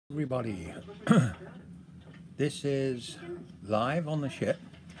Everybody, this is live on the ship,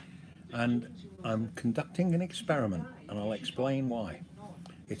 and I'm conducting an experiment, and I'll explain why.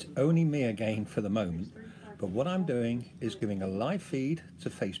 It's only me again for the moment, but what I'm doing is giving a live feed to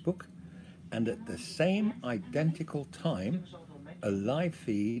Facebook, and at the same identical time, a live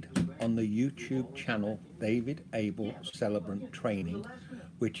feed on the YouTube channel David Abel Celebrant Training,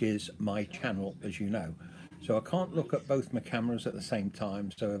 which is my channel, as you know. So I can't look at both my cameras at the same time.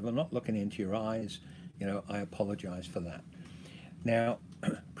 So if I'm not looking into your eyes, I apologize for that. Now,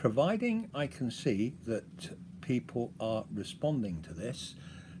 providing I can see that people are responding to this,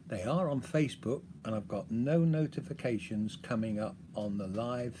 they are on Facebook, and I've got no notifications coming up on the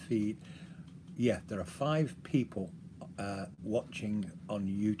live feed. Yeah, there are 5 people watching on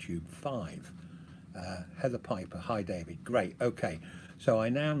YouTube. 5. Heather Piper, hi David, great, okay. So I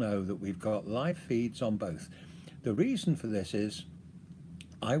now know that we've got live feeds on both. The reason for this is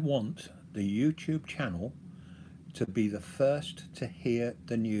I want the YouTube channel to be the first to hear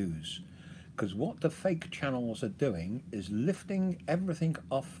the news, because what the fake channels are doing is lifting everything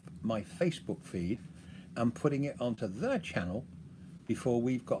off my Facebook feed and putting it onto their channel before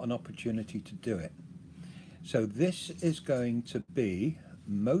we've got an opportunity to do it. So this is going to be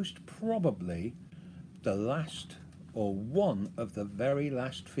most probably the last or one of the very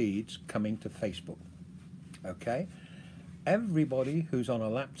last feeds coming to Facebook. Okay, everybody who's on a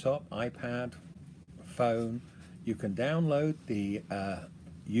laptop, iPad, phone, you can download the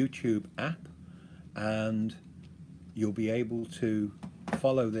YouTube app, and you'll be able to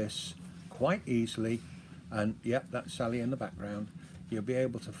follow this quite easily. And yep, that's Sally in the background. You'll be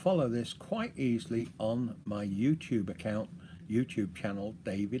able to follow this quite easily on my YouTube account, YouTube channel,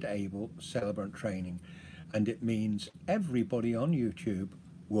 David Abel Celebrant Training. And it means everybody on YouTube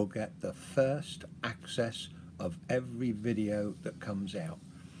will get the first access of every video that comes out.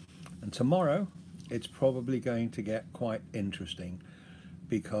 And tomorrow, it's probably going to get quite interesting,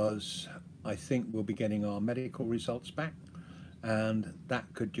 because I think we'll be getting our medical results back, and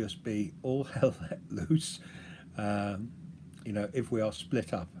that could just be all hell let loose. If we are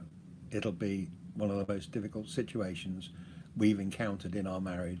split up, it'll be one of the most difficult situations we've encountered in our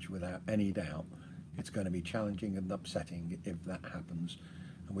marriage, without any doubt. It's going to be challenging and upsetting if that happens,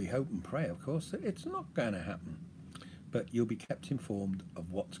 and we hope and pray, of course, that it's not going to happen. But you'll be kept informed of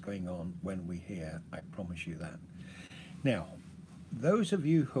what's going on when we hear, I promise you that. Now, those of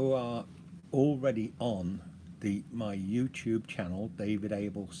you who are already on my YouTube channel, David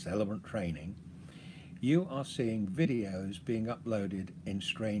Abel Celebrant Training, you are seeing videos being uploaded in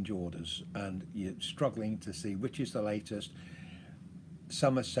strange orders, and you're struggling to see which is the latest.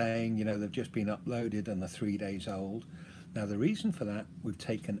 Some are saying, they've just been uploaded and they're 3 days old. Now, the reason for that, we've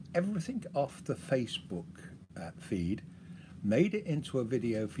taken everything off the Facebook feed, made it into a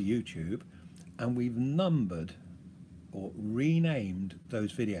video for YouTube, and we've numbered or renamed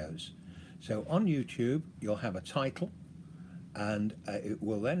those videos. So on YouTube, you'll have a title, and it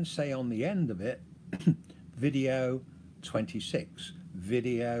will then say on the end of it, video 26,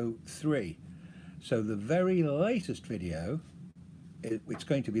 video 3. So the very latest video, it's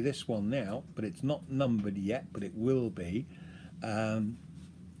going to be this one now, but it's not numbered yet, but it will be.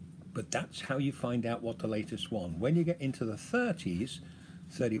 But that's how you find out what the latest one. When you get into the 30s,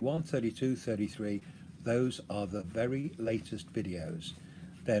 31, 32, 33, those are the very latest videos.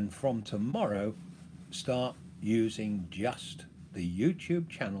 Then from tomorrow, start using just the YouTube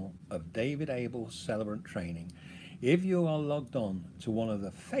channel of David Abel Celebrant Training. If you are logged on to one of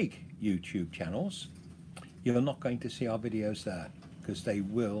the fake YouTube channels, you're not going to see our videos there, because they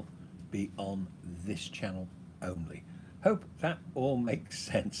will be on this channel only. Hope that all makes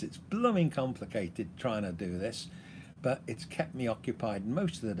sense. It's blooming complicated trying to do this, but it's kept me occupied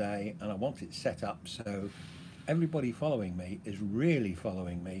most of the day, and I want it set up so everybody following me is really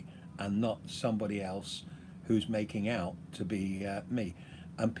following me and not somebody else who's making out to be me.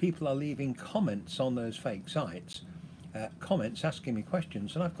 And people are leaving comments on those fake sites, comments asking me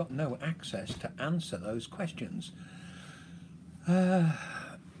questions, and I've got no access to answer those questions.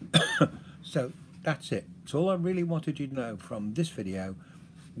 So that's it. It's all I really wanted you to know from this video,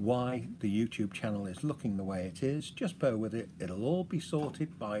 why the YouTube channel is looking the way it is. Just bear with it. It'll all be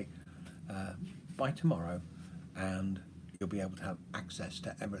sorted by tomorrow, and you'll be able to have access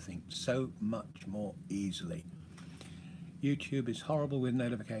to everything so much more easily. YouTube is horrible with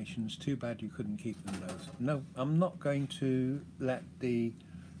notifications. Too bad you couldn't keep them those. No, I'm not going to let the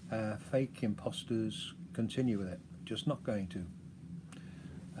fake imposters continue with it. Just not going to.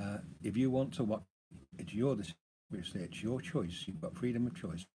 If you want to watch, it's your decision. It's your choice. You've got freedom of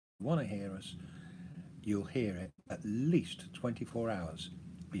choice. If you want to hear us, you'll hear it at least 24 hours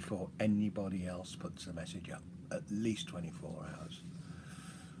before anybody else puts a message up. At least 24 hours.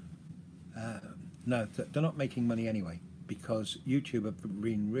 No, they're not making money anyway, because YouTube have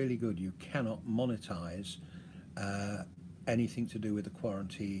been really good. You cannot monetize anything to do with the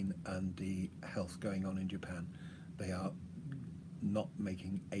quarantine and the health going on in Japan. They are not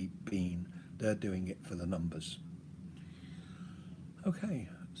making a bean. They're doing it for the numbers. Okay,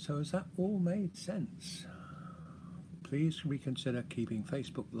 so has that all made sense? Please reconsider keeping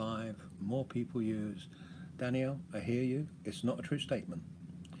Facebook Live. More people use. Danielle, I hear you. It's not a true statement.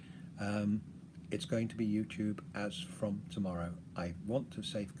 It's going to be YouTube as from tomorrow. I want to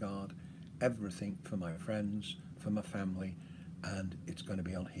safeguard everything for my friends, for my family, and it's going to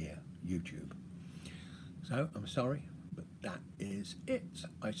be on here, YouTube. So I'm sorry, but that is it.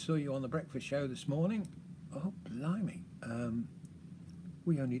 I saw you on the breakfast show this morning. Oh, blimey.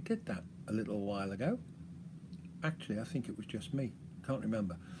 We only did that a little while ago. Actually, I think it was just me. Can't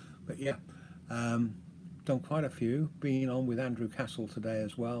remember. But yeah, done quite a few. Been on with Andrew Castle today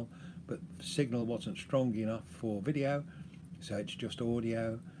as well, but signal wasn't strong enough for video, so it's just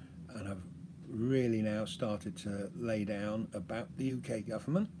audio. And I've really now started to lay down about the UK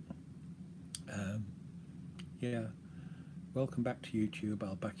government. Yeah, welcome back to YouTube.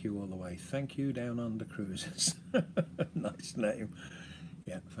 I'll back you all the way. Thank you, Down Under Cruises. Nice name.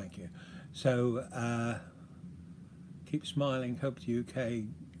 Yeah, thank you. So keep smiling. Hope the UK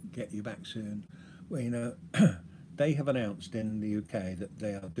get you back soon. Well, you know, they have announced in the UK that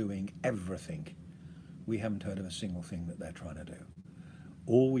they are doing everything. We haven't heard of a single thing that they're trying to do.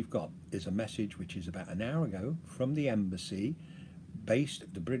 All we've got is a message which is about an hour ago from the embassy,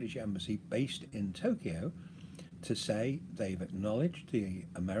 the British embassy based in Tokyo, to say they've acknowledged the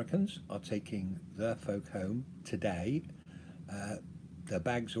Americans are taking their folk home today. Their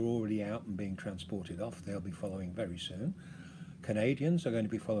bags are already out and being transported off. They'll be following very soon. Canadians are going to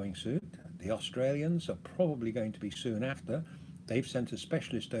be following suit. The Australians are probably going to be soon after. They've sent a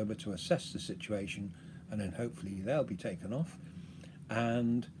specialist over to assess the situation, and then hopefully they'll be taken off.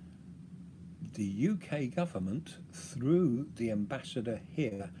 And the UK government, through the ambassador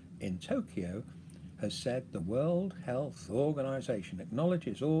here in Tokyo, has said the World Health Organization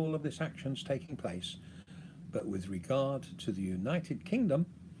acknowledges all of this actions taking place, but with regard to the United Kingdom,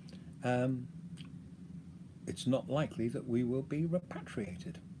 it's not likely that we will be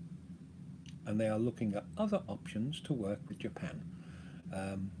repatriated. And they are looking at other options to work with Japan.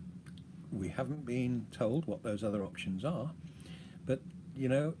 We haven't been told what those other options are, but you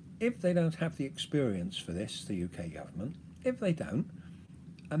know, if they don't have the experience for this, the UK government, if they don't,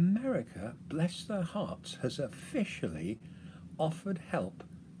 America, bless their hearts, has officially offered help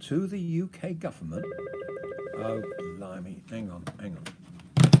to the UK government. Oh, blimey, hang on.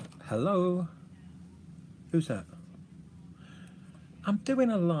 Hello? Who's that? I'm doing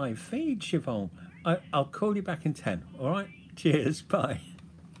a live feed, Siobhan. I'll call you back in 10, all right? Cheers, bye.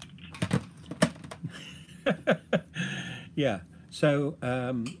 Yeah, so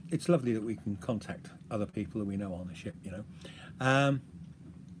it's lovely that we can contact other people that we know on the ship, you know.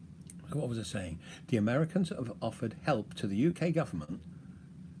 What was I saying? The Americans have offered help to the UK government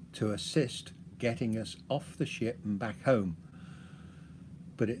to assist getting us off the ship and back home.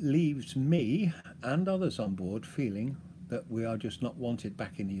 But it leaves me and others on board feeling that we are just not wanted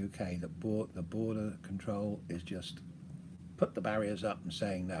back in the UK, that the border control is just put the barriers up and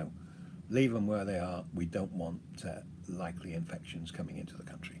saying no, leave them where they are. We don't want likely infections coming into the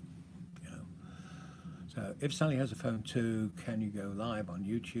country. You know. So if Sally has a phone too, can you go live on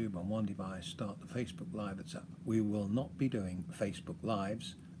YouTube on one device, start the Facebook Live, etc. We will not be doing Facebook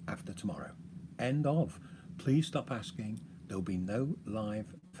Lives after tomorrow. End of. Please stop asking. There'll be no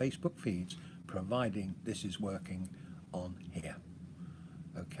live Facebook feeds providing this is working on here.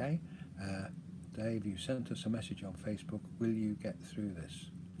 Okay, Dave, you sent us a message on Facebook. Will you get through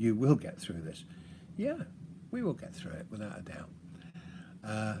this? You will get through this. Yeah, we will get through it without a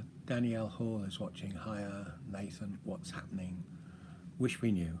doubt. Danielle Hall is watching. Hiya, Nathan, what's happening? Wish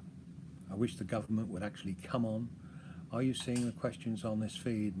we knew. I wish the government would actually come on. Are you seeing the questions on this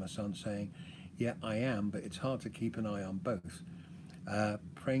feed? My son's saying, yeah, I am, but it's hard to keep an eye on both.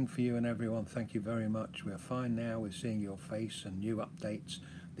 Praying for you and everyone. Thank you very much. We're fine now with seeing your face and new updates.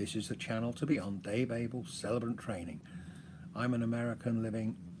 This is the channel to be on. Dave Abel, Celebrant Training. I'm an American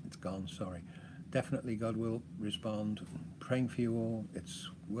living... It's gone, sorry. Definitely God will respond. Praying for you all. It's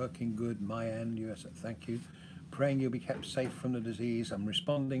working good. My end, US, thank you. Praying you'll be kept safe from the disease. I'm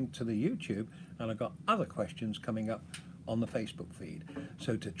responding to the YouTube, and I've got other questions coming up on the Facebook feed.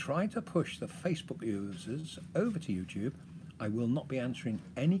 So to try to push the Facebook users over to YouTube, I will not be answering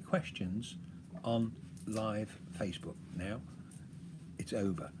any questions on live Facebook. Now, it's it's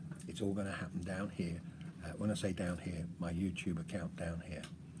over. It's all going to happen down here. When I say down here, my YouTube account down here.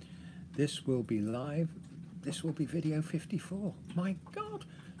 This will be live. This will be video 54. My God.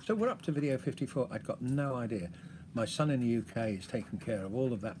 So we're up to video 54. I've got no idea. My son in the UK has taken care of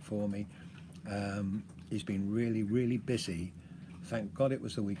all of that for me. He's been really, really busy. Thank God it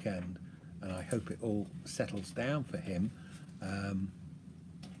was the weekend, and I hope it all settles down for him,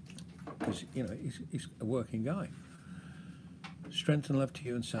 because you know he's a working guy. Strength and love to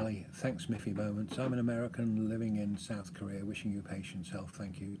you and Sally. Thanks, Miffy Moments. I'm an American living in South Korea. Wishing you patience, health.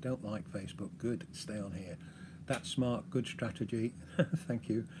 Thank you. Don't like Facebook. Good. Stay on here. That's smart. Good strategy. Thank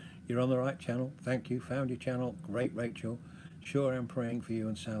you. You're on the right channel. Thank you. Found your channel. Great, Rachel. Sure, I'm praying for you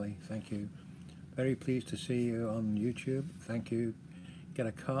and Sally. Thank you. Very pleased to see you on YouTube. Thank you. Get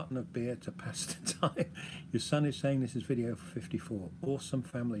a carton of beer to pass the time. Your son is saying this is video 54. Awesome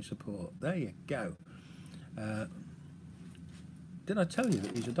family support. There you go. Did I tell you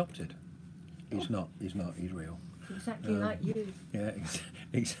that he's adopted? He's not. He's not. He's real. Exactly like you. Yeah,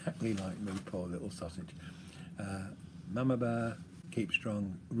 exactly like me, poor little sausage. Mama Bear, keep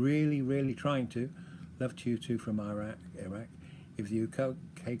strong. Really, really trying to. Love to you too from Iraq. If the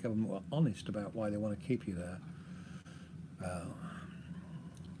UK government were honest about why they want to keep you there,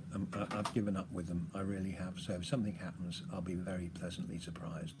 I've given up with them. I really have. So if something happens, I'll be very pleasantly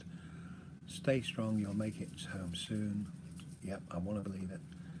surprised. Stay strong. You'll make it home soon. Yep, I want to believe it.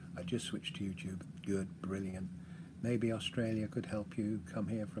 I just switched to YouTube. Good, brilliant. Maybe Australia could help you. Come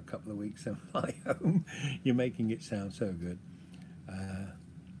here for a couple of weeks and fly home. You're making it sound so good.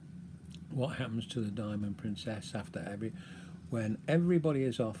 What happens to the Diamond Princess after when everybody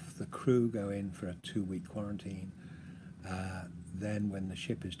is off, the crew go in for a 2-week quarantine. Then when the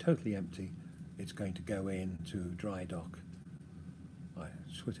ship is totally empty, it's going to go into dry dock. I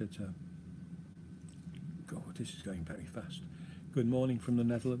switched to... God, this is going very fast. Good morning from the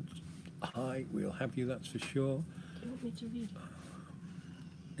Netherlands. Hi, we'll have you, that's for sure. Do you want me to read?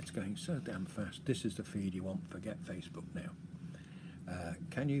 It's going so damn fast. This is the feed you want. Forget Facebook now.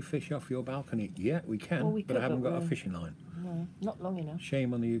 Can you fish off your balcony? Yeah, we can, Well, we but could, I haven't but got a fishing line. No, not long enough.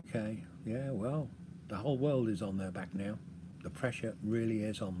 Shame on the UK. Yeah, well, the whole world is on their back now. The pressure really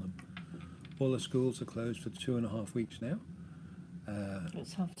is on them. All the schools are closed for 2.5 weeks now.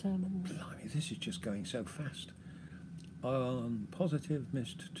 It's half term, isn't it? Blimey, this is just going so fast. Positive,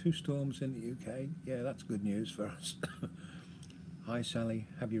 missed 2 storms in the UK. Yeah, that's good news for us. Hi Sally,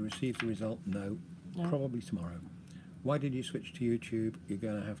 have you received the result? No. Probably tomorrow. Why did you switch to YouTube? You're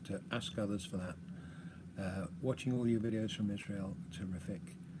going to have to ask others for that. Watching all your videos from Israel, terrific.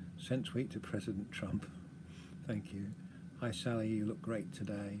 Sent tweet to President Trump. Thank you. Hi Sally, you look great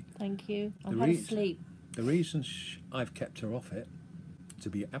today. Thank you. I've had a sleep. The reason I've kept her off it, to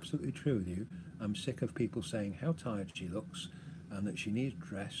be absolutely true with you, I'm sick of people saying how tired she looks and that she needs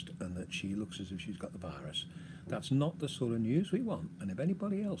rest and that she looks as if she's got the virus. That's not the sort of news we want. And if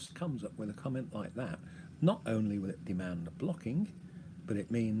anybody else comes up with a comment like that, not only will it demand a blocking, but it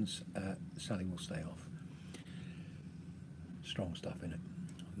means Sally will stay off. Strong stuff in it.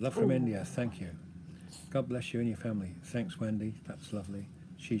 Love from India, thank you. God bless you and your family. Thanks, Wendy. That's lovely.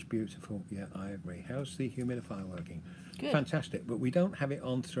 She's beautiful. Yeah, I agree. How's the humidifier working? Good. Fantastic. But we don't have it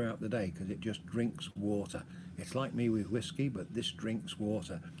on throughout the day because it just drinks water. It's like me with whiskey, but this drinks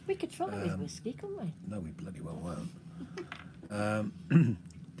water. We could try with whiskey, couldn't we? No, we bloody well won't.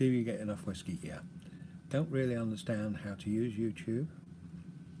 Do you get enough whiskey? Yeah. Don't really understand how to use YouTube.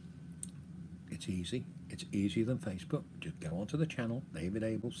 It's easy. It's easier than Facebook. Just go onto the channel, David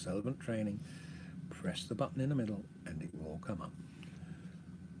Abel, Relevant Training, press the button in the middle, and it will all come up.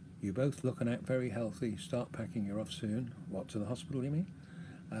 You both looking out very healthy. Start packing. You're off soon. What, to the hospital, you mean?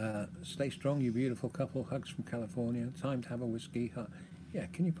 Stay strong, you beautiful couple. Hugs from California. Time to have a whiskey. Yeah,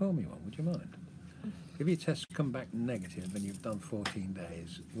 can you pour me one? Would you mind? If your tests come back negative and you've done 14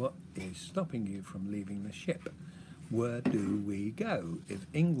 days, what is stopping you from leaving the ship? Where do we go? If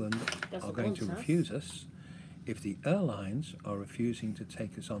England are going to refuse us, if the airlines are refusing to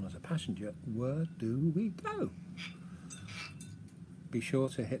take us on as a passenger, where do we go? Be sure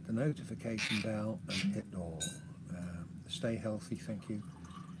to hit the notification bell and hit all. Stay healthy, thank you.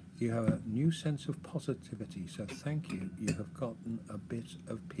 You have a new sense of positivity, so thank you. You have gotten a bit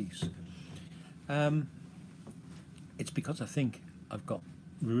of peace. It's because I think I've got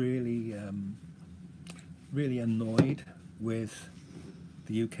really, really annoyed with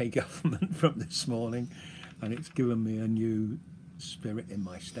the UK government from this morning, and it's given me a new spirit in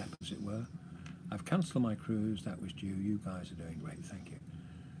my step, as it were. I've cancelled my cruise. That was due. You guys are doing great. Thank you.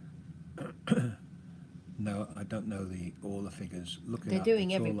 No, I don't know all the figures. Look it up. They're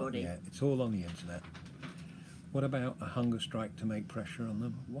doing everybody. Yeah, it's all on the internet. What about a hunger strike to make pressure on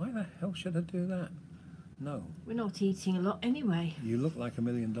them? Why the hell should I do that? No. We're not eating a lot anyway. You look like $1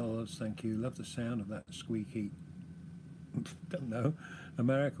 million, thank you. Love the sound of that squeaky. Don't know.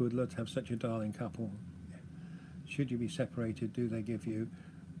 America would love to have such a darling couple. Should you be separated, do they give you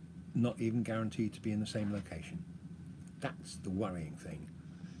not even guaranteed to be in the same location? That's the worrying thing.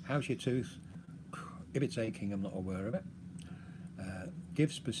 How's your tooth? If it's aching, I'm not aware of it.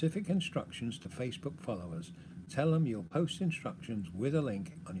 Give specific instructions to Facebook followers. Tell them you'll post instructions with a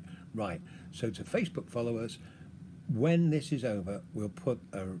link on you. Right, so to Facebook followers, when this is over, we'll put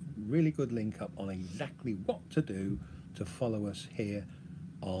a really good link up on exactly what to do to follow us here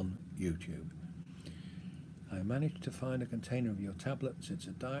on YouTube. I managed to find a container of your tablets. It's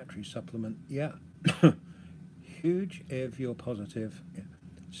a dietary supplement. Yeah, huge if you're positive. Yeah.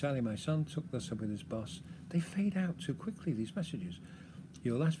 Sally, my son, took this up with his boss. They fade out too quickly, these messages.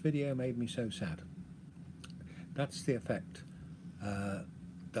 Your last video made me so sad. That's the effect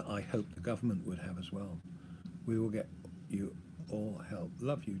that I hope the government would have as well. We will get you all help.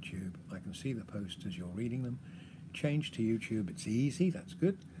 Love YouTube. I can see the posts as you're reading them. Change to YouTube. It's easy. That's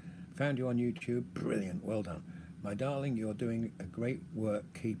good. Found you on YouTube. Brilliant. Well done. My darling, you're doing a great work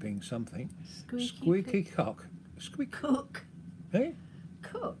keeping something. Squeaky cock. Squeak. Cook. Hey?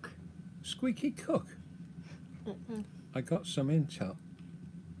 Cook. Squeaky cook. I got some intel.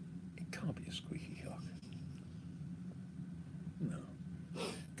 It can't be a squeaky cock. No.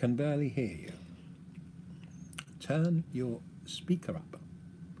 Can barely hear you. Turn your speaker up.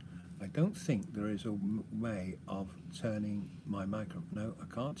 I don't think there is a way of turning my microphone. No,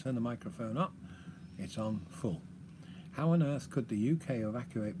 I can't turn the microphone up. It's on full. How on earth could the UK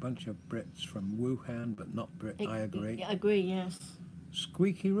evacuate a bunch of Brits from Wuhan but not Brit? I agree. I agree, yes.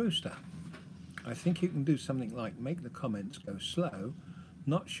 Squeaky rooster. I think you can do something like make the comments go slow.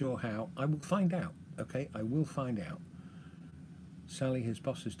 Not sure how. I will find out. Okay, I will find out. Sally, his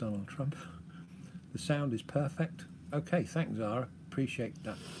boss is Donald Trump. The sound is perfect. Okay, thanks, Zara. Appreciate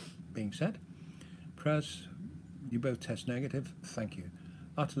that being said. Prez, you both test negative. Thank you.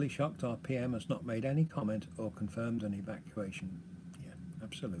 Utterly shocked our PM has not made any comment or confirmed an evacuation. Yeah,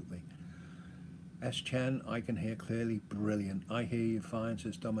 absolutely. S. Chen, I can hear clearly. Brilliant. I hear you fine,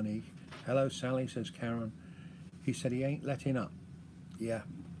 says Dominique. Hello, Sally, says Karen. He said he ain't letting up. Yeah.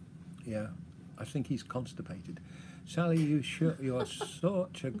 I think he's constipated. Sally, you are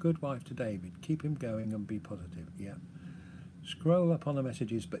such a good wife to David. Keep him going and be positive. Yeah. Scroll up on the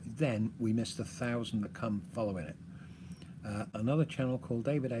messages, but then we missed 1,000 that come following it. Another channel called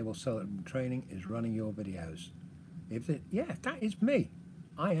David Abel Celebrant Training is running your videos. Yeah, that is me.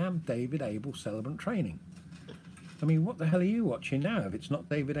 I am David Abel Celebrant Training. I mean, what the hell are you watching now if it's not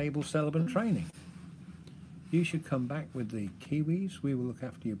David Abel Celebrant Training? You should come back with the Kiwis. We will look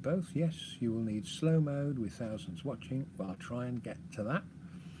after you both. Yes, you will need slow mode with thousands watching. Well, I'll try and get to that.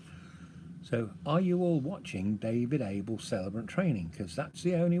 So, are you all watching David Abel Celebrant Training? Because that's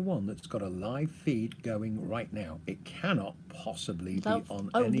the only one that's got a live feed going right now. It cannot possibly be on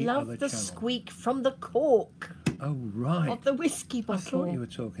any other channel. Love the squeak from the cork. Oh, right. Of the whiskey bottle. I thought you were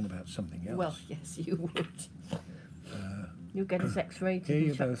talking about something else. Well, yes, you would. You'll get us X-rated. Here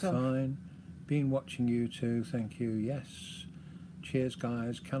you're both fine. Been watching you too, thank you. Yes. Cheers,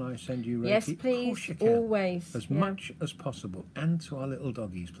 guys. Can I send you Reiki? Yes, please. Of course you can. Always. As much as possible. And to our little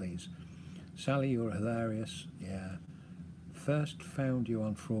doggies, please. Sally, you're hilarious. Yeah. First found you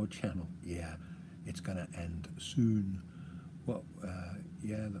on Fraud Channel. Yeah. It's going to end soon. What?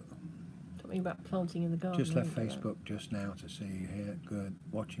 Yeah. Something about planting in the garden. Just left Facebook just now to see you here. Good.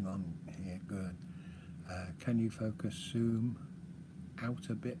 Watching on here. Good. Can you focus Zoom out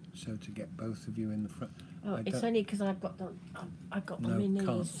a bit so to get both of you in the front? Oh, it's only because I've got them in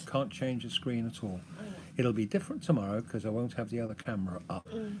these. Can't change the screen at all. It'll be different tomorrow because I won't have the other camera up,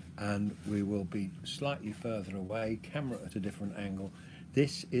 and we will be slightly further away, camera at a different angle.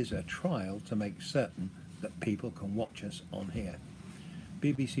 This is a trial to make certain that people can watch us on here.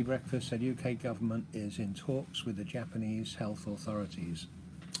 BBC Breakfast said UK government is in talks with the Japanese health authorities.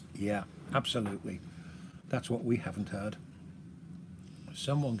 Yeah, absolutely. That's what we haven't heard.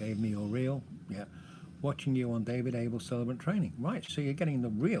 Someone gave me your reel. Yeah. Watching you on David Abel Celebrant Training. Right, so you're getting the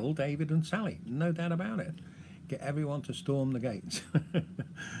real David and Sally. No doubt about it. Get everyone to storm the gates.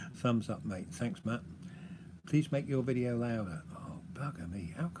 Thumbs up, mate. Thanks, Matt. Please make your video louder. Oh, bugger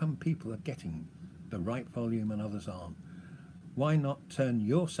me. How come people are getting the right volume and others aren't? Why not turn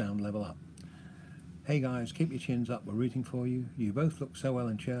your sound level up? Hey guys, keep your chins up. We're rooting for you. You both look so well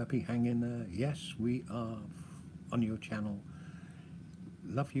and chirpy. Hang in there. Yes, we are on your channel.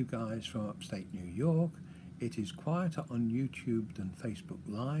 Love you guys from upstate New York. It is quieter on YouTube than Facebook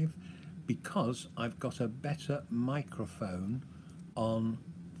Live. because I've got a better microphone on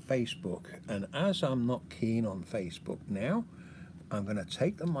Facebook, and as I'm not keen on Facebook now, I'm going to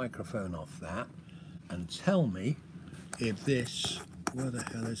take the microphone off that and tell me if this, where the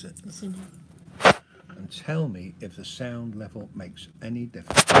hell is it? It's in here. And tell me if the sound level makes any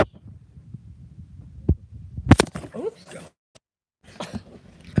difference. Oops.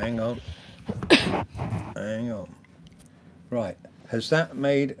 Hang on. Hang on. Right. Has that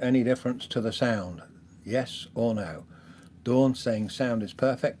made any difference to the sound? Yes or no? Dawn saying sound is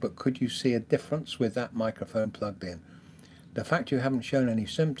perfect, but could you see a difference with that microphone plugged in? The fact you haven't shown any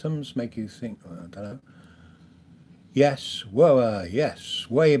symptoms make you think, I don't know. Yes, whoa, yes,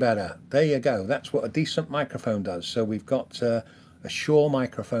 way better. There you go. That's what a decent microphone does. So we've got a Shure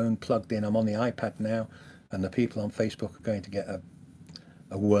microphone plugged in. I'm on the iPad now, and the people on Facebook are going to get a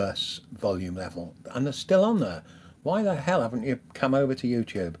worse volume level. And they're still on there. Why the hell haven't you come over to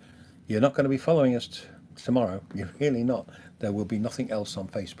YouTube? You're not going to be following us tomorrow. You're really not. There will be nothing else on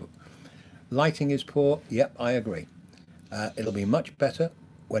Facebook. Lighting is poor. Yep, I agree. It'll be much better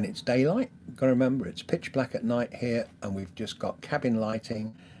when it's daylight. You've got to remember it's pitch black at night here, and we've just got cabin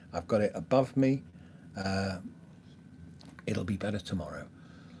lighting. I've got it above me. It'll be better tomorrow.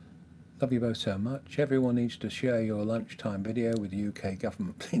 Love you both so much. Everyone needs to share your lunchtime video with the UK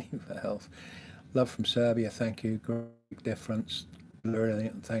government pleading for health. Love from Serbia, thank you. Great difference.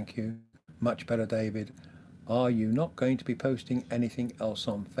 Brilliant, thank you. Much better, David. Are you not going to be posting anything else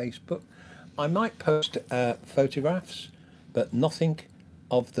on Facebook? I might post photographs, but nothing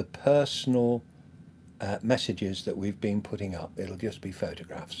of the personal messages that we've been putting up. It'll just be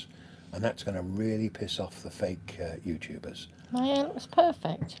photographs, and that's going to really piss off the fake YouTubers. My aunt was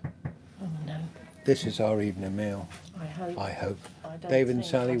perfect. Oh no. This is our evening meal. I hope. I hope. I don't David and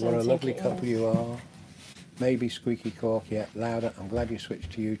think- Sally, I what don't a think lovely it couple is. you are. Maybe squeaky cork, yeah, louder. I'm glad you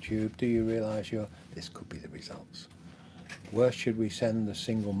switched to YouTube. Do you realise this could be the results? Where should we send the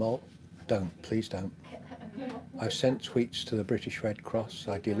single malt? Don't, please don't. I've sent tweets to the British Red Cross.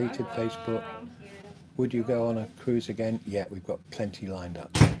 I deleted Facebook. Would you go on a cruise again? Yeah, we've got plenty lined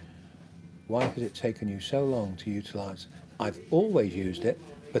up. Why has it taken you so long to utilise? I've always used it,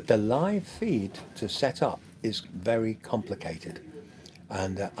 but the live feed to set up is very complicated.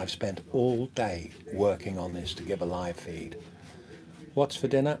 And I've spent all day working on this to give a live feed. What's for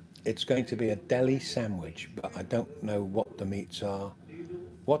dinner? It's going to be a deli sandwich, but I don't know what the meats are.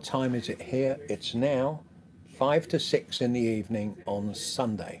 What time is it here? It's now 5 to 6 in the evening on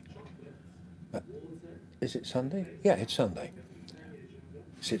Sunday. Is it Sunday? Yeah, it's Sunday.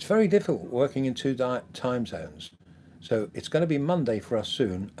 So it's very difficult working in two time zones. So it's going to be Monday for us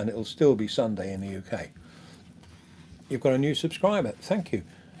soon, and it'll still be Sunday in the UK. You've got a new subscriber. Thank you.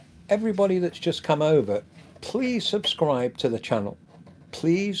 Everybody that's just come over, please subscribe to the channel.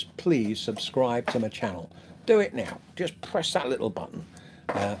 Please, please subscribe to my channel. Do it now. Just press that little button.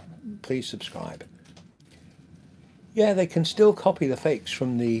 Please subscribe. Yeah, they can still copy the fakes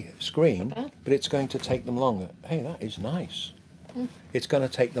from the screen, but it's going to take them longer. Hey, that is nice. It's going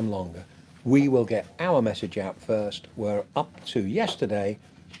to take them longer. We will get our message out first. We're up to yesterday.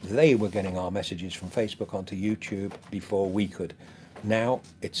 They were getting our messages from Facebook onto YouTube before we could. Now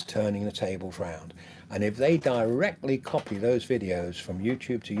it's turning the tables round. And if they directly copy those videos from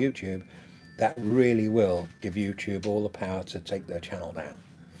YouTube to YouTube, that really will give YouTube all the power to take their channel down.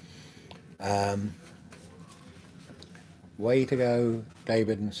 Way to go,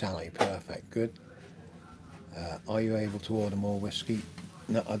 David and Sally. Perfect. Good. Are you able to order more whiskey?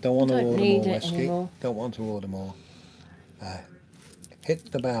 No, I don't want to order more whiskey. Anymore. Don't want to order more.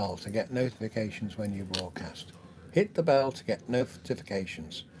 Hit the bell to get notifications when you broadcast. Hit the bell to get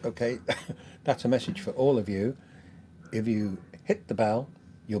notifications. Okay, that's a message for all of you. If you hit the bell,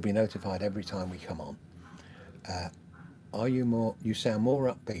 you'll be notified every time we come on. Are you more? You sound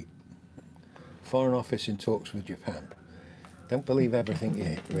more upbeat. Foreign Office in talks with Japan. Don't believe everything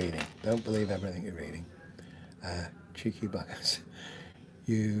you're reading. Don't believe everything you're reading. Cheeky buggers.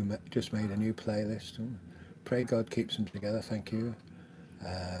 You just made a new playlist. Pray God keeps them together. Thank you.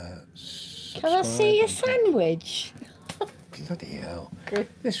 Can I see your sandwich? Bloody hell. Good.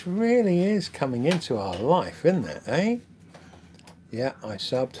 This really is coming into our life, isn't it, eh? Yeah, I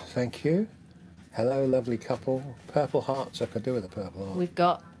subbed. Thank you. Hello, lovely couple. Purple hearts. I could do with a purple heart. We've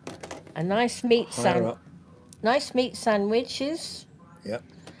got a nice meat Higher up. nice meat sandwiches, Yep.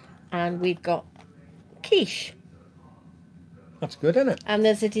 and we've got quiche, That's good, isn't it? and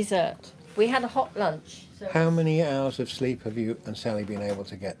there's a dessert. We had a hot lunch. So How many hours of sleep have you and Sally been able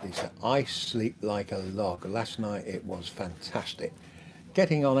to get these? I sleep like a log. Last night it was fantastic.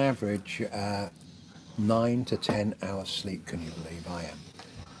 Getting on average 9 to 10 hours sleep, can you believe I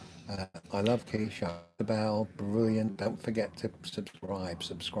am? I love Keisha. Abel, brilliant. Don't forget to subscribe,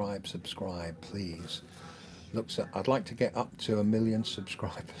 please. I'd like to get up to 1 million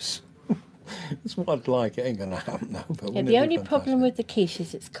subscribers. That's what I'd like. It ain't gonna happen though. But Yeah, the only problem with the quiche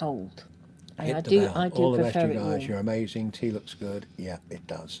is it's cold. And hit I the do bell. All the best, prefer you it guys. warm. You're amazing. Tea looks good. Yeah, it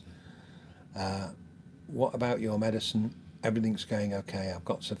does. What about your medicine? Everything's going okay. I've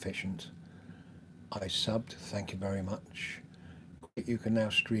got sufficient. I subbed. Thank you very much. You can now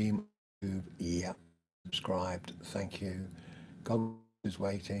stream YouTube. Yeah. Subscribed. Thank you. God is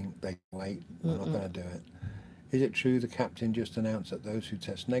waiting. They wait. We're not going to do it. Is it true the captain just announced that those who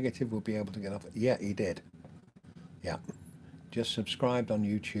test negative will be able to get off? Yeah, he did. Yeah. Just subscribed on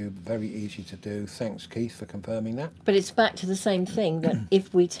YouTube. Very easy to do. Thanks, Keith, for confirming that. But it's back to the same thing, that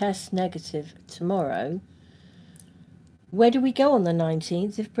if we test negative tomorrow, where do we go on the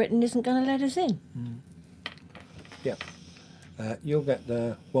 19th if Britain isn't going to let us in? Yeah. You'll get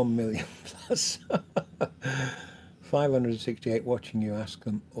the 1 million plus. 568 watching you. Ask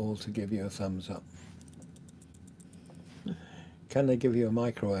them all to give you a thumbs up. Can they give you a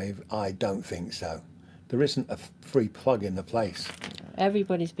microwave? I don't think so. There isn't a free plug in the place.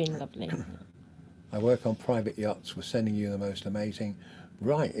 Everybody's been lovely. I work on private yachts. We're sending you the most amazing.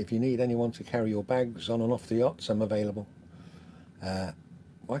 Right, if you need anyone to carry your bags on and off the yachts, I'm available.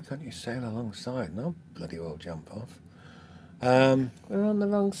 Why can't you sail alongside? No, bloody well jump off. We're on the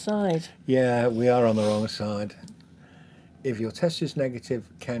wrong side. Yeah, we are on the wrong side. If your test is negative,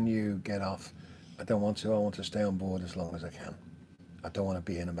 can you get off? I don't want to. I want to stay on board as long as I can. I don't want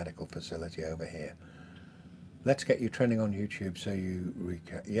to be in a medical facility over here. Let's get you trending on YouTube so you...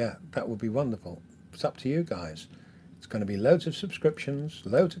 Yeah, that would be wonderful. It's up to you guys. It's going to be loads of subscriptions,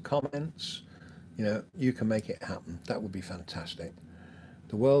 loads of comments. You know, you can make it happen. That would be fantastic.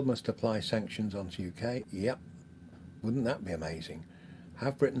 The world must apply sanctions onto UK. Yep. Wouldn't that be amazing?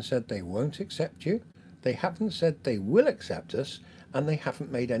 Have Britain said they won't accept you? They haven't said they will accept us, and they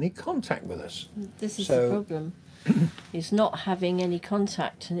haven't made any contact with us. This is the problem. It's not having any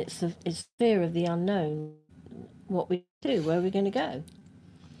contact, and it's fear of the unknown. What we do, where are we going to go?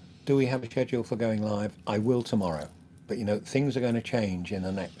 Do we have a schedule for going live? I will tomorrow. But, you know, things are going to change in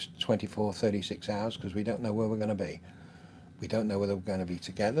the next 24, 36 hours because we don't know where we're going to be. We don't know whether we're going to be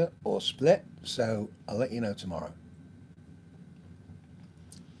together or split. So I'll let you know tomorrow.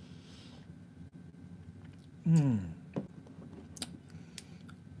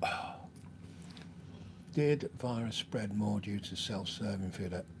 Did virus spread more due to self-serving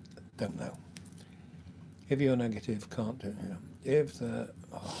food? I don't know. If you're negative, can't do it. You know. If the...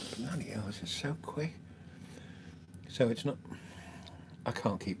 Oh, bloody hell, this is so quick. So it's not... I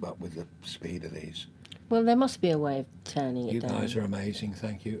can't keep up with the speed of these. Well, there must be a way of turning it down. You guys are amazing,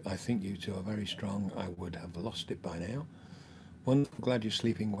 thank you. I think you two are very strong. I would have lost it by now. Wonderful, glad you're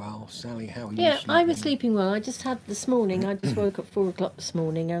sleeping well. Sally, how are you sleeping? Yeah, I was sleeping well. I just had this morning, I just woke up 4 o'clock this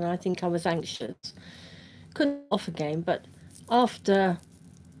morning and I think I was anxious. Couldn't off again, but after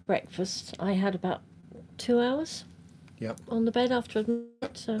breakfast, I had about 2 hours on the bed after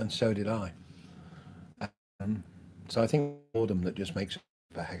midnight. So. And so did I. So I think boredom that just makes it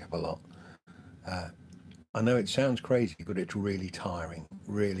a heck of a lot. I know it sounds crazy, but it's really tiring.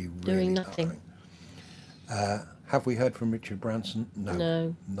 Really Doing nothing. Tiring. Have we heard from Richard Branson?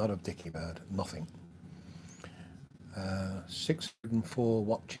 No. Not of Dickie Bird. Nothing. 604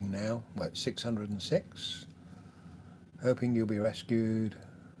 watching now. Well, 606. Hoping you'll be rescued.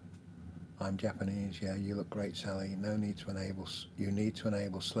 I'm Japanese. Yeah, you look great, Sally. No need to enable. You need to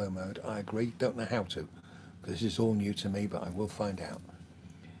enable slow mode. I agree. Don't know how to, because this is all new to me, but I will find out.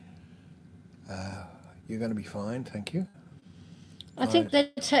 You're going to be fine. Thank you. I think they're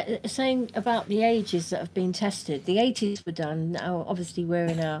saying about the ages that have been tested. The 80s were done. Now, obviously, we're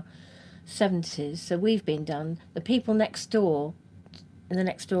in our 70s, so we've been done. The people next door, in the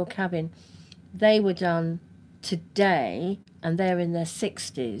next door cabin, they were done today, and they're in their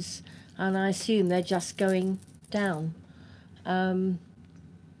 60s, and I assume they're just going down.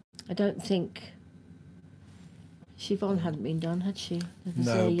 I don't think Siobhan hadn't been done, had she?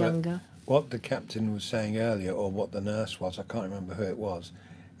 No, but younger. What the captain was saying earlier, or what the nurse was, I can't remember who it was,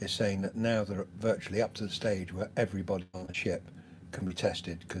 is saying that now they're virtually up to the stage where everybody on the ship can be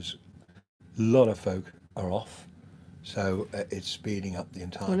tested, because a lot of folk are off, so it's speeding up the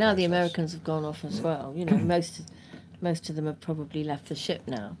entire Well, now process. the Americans have gone off as well. You know, most of them have probably left the ship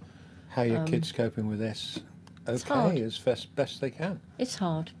now. How are your kids coping with this? Okay, as best they can. It's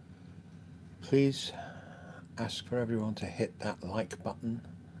hard. Please ask for everyone to hit that like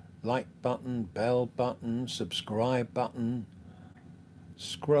button, bell button, subscribe button.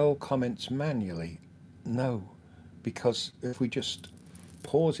 Scroll comments manually. No, because if we just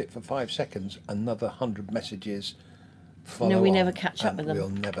pause it for 5 seconds, another 100 messages follow No, we on, never catch up and with them. we'll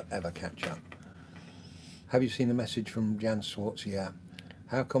never ever catch up. Have you seen the message from Jan Swartz? Yeah.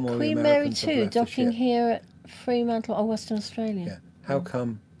 How come all the Queen Mary Americans have II left the docking ship? here at Fremantle or Western Australia. Yeah. How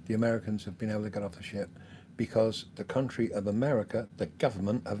come the Americans have been able to get off the ship? Because the country of America, the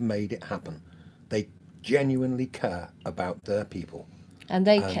government, have made it happen. They genuinely care about their people. And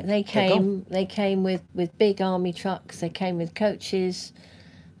they came with big army trucks. They came with coaches.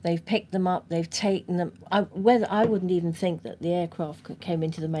 They've picked them up. They've taken them. I wouldn't even think that the aircraft came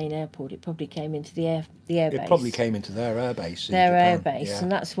into the main airport. It probably came into the air base. It probably came into their air base. Their air Japan. base, Yeah.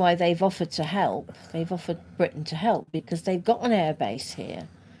 and that's why they've offered to help. They've offered Britain to help because they've got an air base here.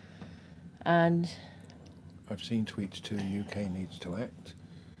 And I've seen tweets too. UK needs to act,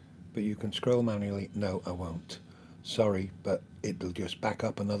 but you can scroll manually. No, I won't. Sorry, but it'll just back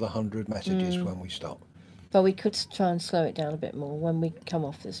up another 100 messages when we stop. But we could try and slow it down a bit more. When we come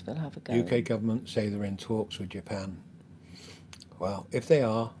off this, we'll have a go. UK government say they're in talks with Japan. Well, if they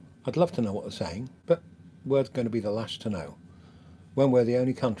are, I'd love to know what they're saying, but we're going to be the last to know when we're the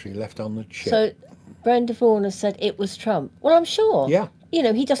only country left on the ship. So Brenda Vaughan has said it was Trump. Well, I'm sure. Yeah. You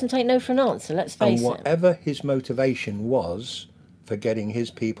know, he doesn't take no for an answer, let's face And it. whatever his motivation was for getting his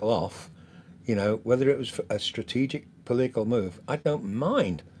people off, you know, whether it was a strategic political move, I don't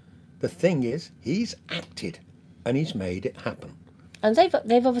mind. The thing is, he's acted and he's made it happen. And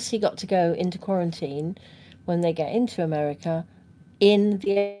they've obviously got to go into quarantine when they get into America in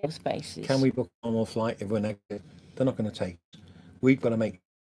the airspaces. Can we book a normal flight if we're negative? They're not going to take us. We've got to make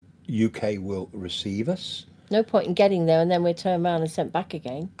UK will receive us. No point in getting there and then we're turned around and sent back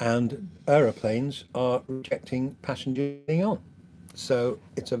again. And aeroplanes are rejecting passengers getting on. So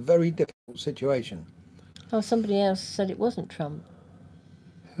it's a very difficult situation. Oh, somebody else said it wasn't Trump.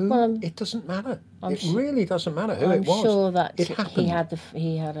 Who? Well, it doesn't matter. It su- really doesn't matter who I'm it was. sure that it happened.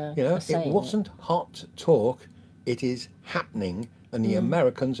 he had a You know, a say it in wasn't hot talk. It is happening, and the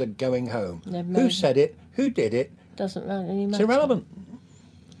Americans are going home. Who said it? Who did it? Doesn't really It's matter. irrelevant.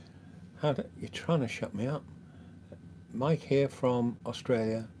 You're trying to shut me up. Mike here from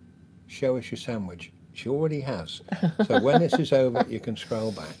Australia. Show us your sandwich. She already has. So when this is over, you can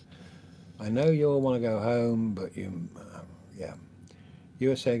scroll back. I know you all want to go home, but yeah.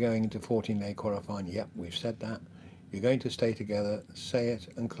 USA going into 14-day qualifying. Yep, we've said that. You're going to stay together, say it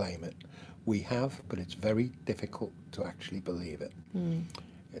and claim it. We have, but it's very difficult to actually believe it.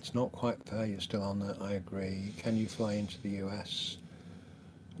 It's not quite fair. You're still on there. I agree. Can you fly into the US?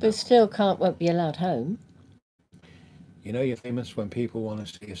 But still won't be allowed home. You know you're famous when people want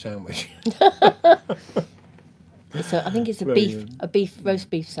to see a sandwich. So I think it's a roast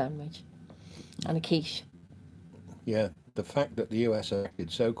beef sandwich and a quiche. Yeah, the fact that the US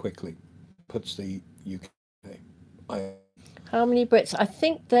acted so quickly puts the UK. How many Brits? I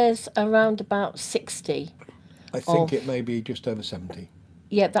think there's around about 60. I think it may be just over 70.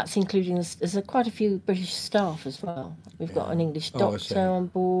 Yeah, that's including there's quite a few British staff as well. We've got an English doctor on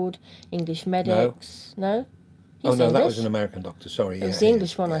board, English medics. No? Oh no, English. that was an American doctor. Sorry, it was the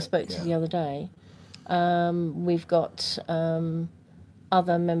English one I spoke to the other day. We've got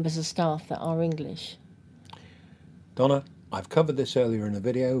other members of staff that are English. Donna, I've covered this earlier in a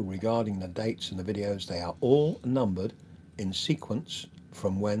video regarding the dates and the videos. They are all numbered in sequence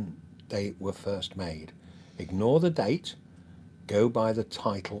from when they were first made. Ignore the date. Go by the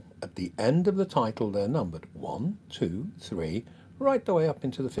title. At the end of the title, they're numbered 1, 2, 3, right the way up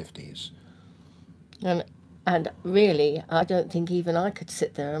into the 50s. And really, I don't think even I could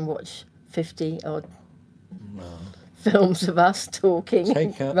sit there and watch 50 odd films of us talking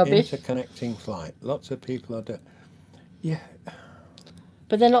Take an rubbish. interconnecting flight. Lots of people are doing. Yeah.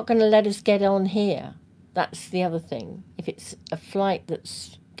 But they're not going to let us get on here. That's the other thing. If it's a flight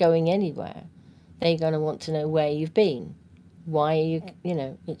that's going anywhere, they're going to want to know where you've been. Why are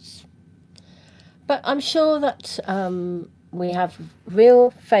you, it's... But I'm sure that we have real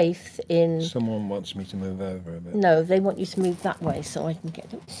faith in... Someone wants me to move over a bit. No, they want you to move that way so I can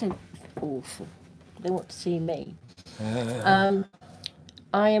get... It's so awful. They want to see me.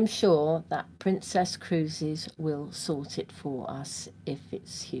 I am sure that Princess Cruises will sort it for us if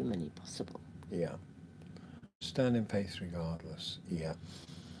it's humanly possible. Yeah. Stand in faith regardless. Yeah.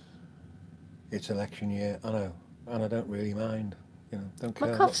 It's election year, I know. And I don't really mind. Don't care.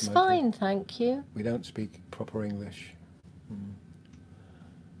 My cough's fine, thank you. We don't speak proper English.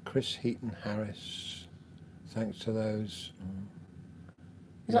 Chris Heaton Harris. Thanks to those.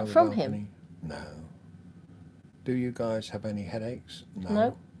 Is that from him? No. Do you guys have any headaches?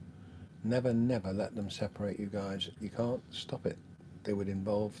 No. Never, never let them separate you guys. You can't stop it. They would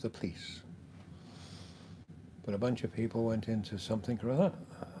involve the police. But a bunch of people went into something or other.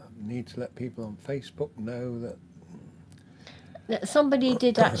 Need to let people on Facebook know that. Somebody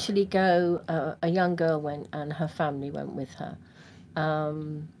did actually go, a young girl went and her family went with her.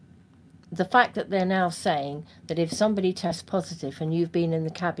 The fact that they're now saying that if somebody tests positive and you've been in the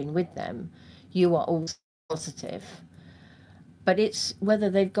cabin with them, you are also positive. But it's whether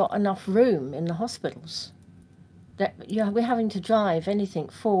they've got enough room in the hospitals. That we're having to drive anything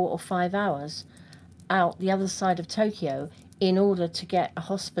 4 or 5 hours out the other side of Tokyo in order to get a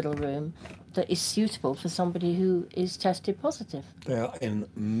hospital room that is suitable for somebody who is tested positive. They are in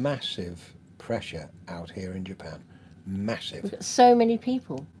massive pressure out here in Japan. Massive. We've got so many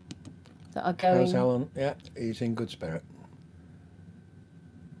people that are going. How's Alan? Yeah, he's in good spirit.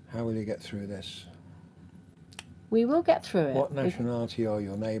 How will you get through this? We will get through it. What nationality are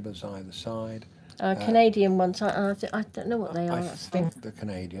your neighbours either side? Canadian ones. I don't know what they are. I think the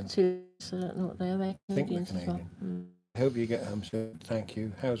Canadians. I don't know what they are. They're Canadians I think the as well. Canadian. I hope you get home soon. Thank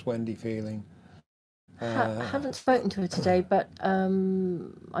you. How's Wendy feeling? I haven't spoken to her today, but I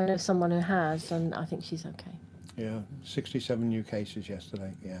know someone who has, and I think she's okay. Yeah, 67 new cases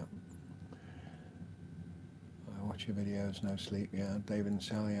yesterday. Yeah. I watch your videos, no sleep. Yeah, David and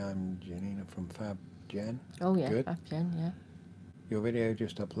Sally. I'm Janina from Fab Jen. Oh yeah, Good. Fab Jen. Yeah. Your video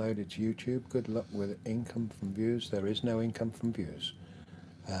just uploaded to YouTube. Good luck with income from views. There is no income from views.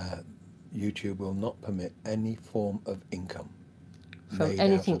 YouTube will not permit any form of income From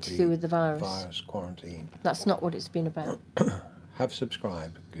anything to do with the virus. Virus quarantine. That's not what it's been about. Have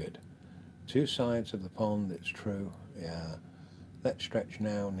subscribed. Good. Two sides of the pond. It's true. Yeah. Let's stretch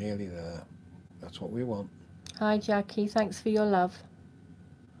now. Nearly there. That's what we want. Hi Jackie. Thanks for your love.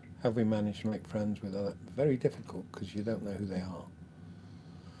 Have we managed to make friends with other? Very difficult because you don't know who they are.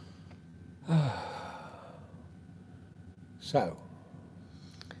 So.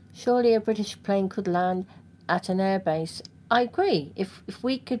 Surely a British plane could land at an airbase. I agree. If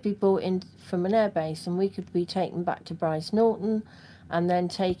we could be brought in from an airbase and we could be taken back to Bryce Norton and then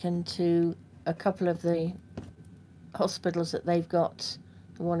taken to a couple of the hospitals that they've got,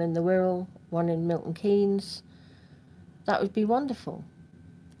 one in the Wirral, one in Milton Keynes, that would be wonderful.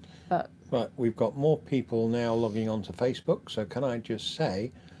 But right, we've got more people now logging onto Facebook, so can I just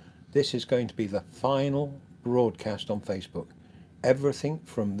say this is going to be the final broadcast on Facebook. Everything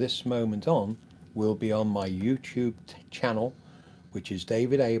from this moment on will be on my YouTube channel, which is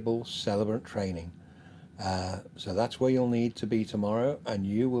David Abel Celebrant Training. So that's where you'll need to be tomorrow, and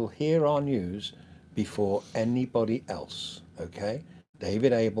you will hear our news before anybody else. Okay,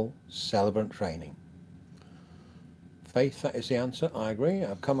 David Abel Celebrant Training. Faith, that is the answer. I agree.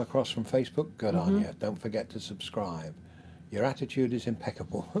 I've come across from Facebook. Good on you. Don't forget to subscribe. Your attitude is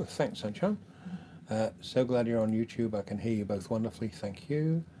impeccable. Thanks, Sunshine. So glad you're on YouTube. I can hear you both wonderfully. Thank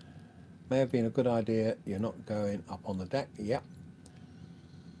you. May have been a good idea. You're not going up on the deck. Yep.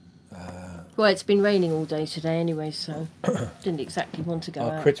 well, it's been raining all day today anyway, so didn't exactly want to go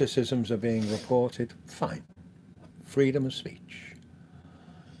Our out. criticisms are being reported. Fine. Freedom of speech.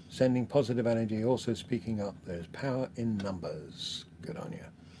 Sending positive energy, also speaking up. There's power in numbers. Good on you.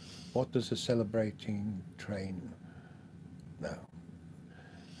 What does a celebrating train? No.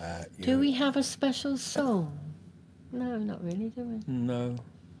 Do we have a special song? No, not really, do we? No.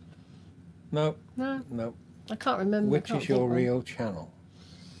 No. No, No. I can't remember. Which is your real channel?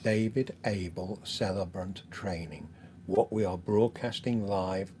 David Abel Celebrant Training. What we are broadcasting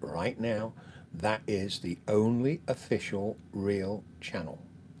live right now, that is the only official real channel.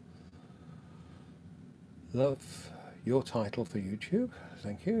 Love your title for YouTube.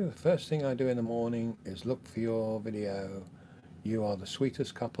 Thank you. The first thing I do in the morning is look for your video. You are the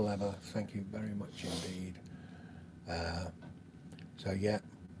sweetest couple ever. Thank you very much indeed. So yeah,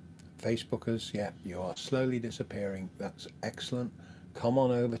 Facebookers, yeah, you are slowly disappearing. That's excellent. Come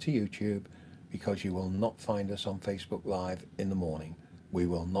on over to YouTube, because you will not find us on Facebook Live in the morning. We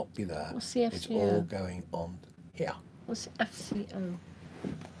will not be there. What's the FCO? It's all going on here. What's the FCO?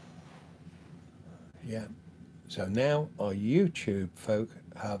 Yeah. So now our YouTube folk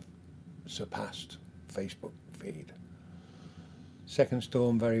have surpassed Facebook feed. Second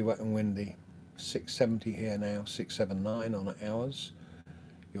storm, very wet and windy. 670 here now, 679 on ours.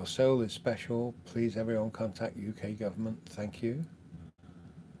 Your soul is special. Please everyone contact UK government. Thank you.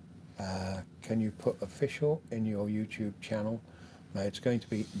 Can you put official in your YouTube channel? No, it's going to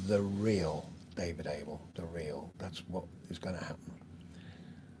be the real David Abel. The real. That's what is going to happen.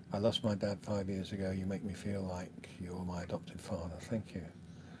 I lost my dad 5 years ago. You make me feel like you're my adopted father. Thank you.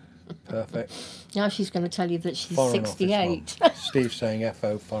 Perfect. Now she's going to tell you that she's Foreign 68. Office, Steve saying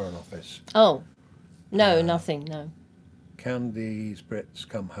FO Foreign Office. Oh, no, nothing, no. Can these Brits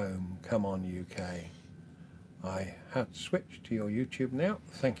come home? Come on, UK. I have switched to your YouTube now.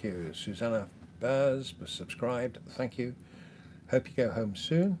 Thank you. Susanna Baz was subscribed. Thank you. Hope you go home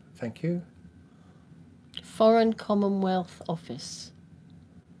soon. Thank you. Foreign Commonwealth Office.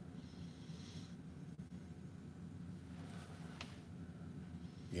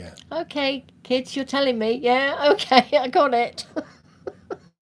 Yeah. Okay, kids, you're telling me. Yeah, okay, I got it.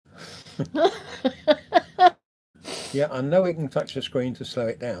 Yeah, I know we can touch the screen to slow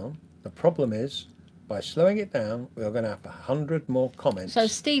it down. The problem is, by slowing it down, we're going to have 100 more comments. So,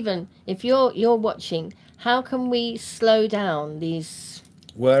 Stephen, if you're watching, how can we slow down these?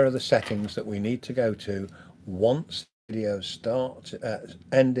 Where are the settings that we need to go to once the video starts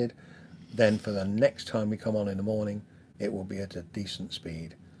ended? Then for the next time we come on in the morning, it will be at a decent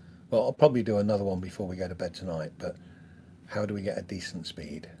speed. Well, I'll probably do another one before we go to bed tonight, but how do we get a decent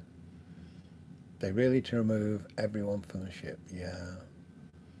speed? They really to remove everyone from the ship, yeah.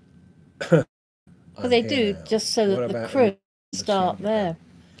 Well, they do, now. Just so that the crew start there.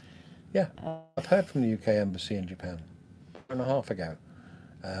 Yeah, I've heard from the UK Embassy in Japan 1.5 hours ago.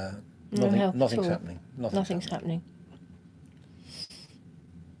 Nothing's happening. Nothing's happening.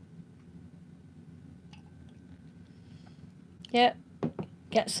 Yeah,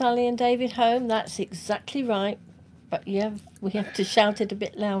 get Sally and David home. That's exactly right. But yeah, we have to shout it a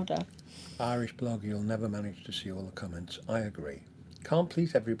bit louder. Irish blog, you'll never manage to see all the comments. I agree. Can't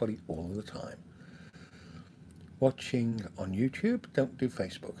please everybody all the time. Watching on YouTube, don't do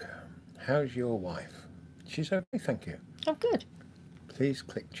Facebook. How's your wife? She's okay, thank you. Oh, good. Please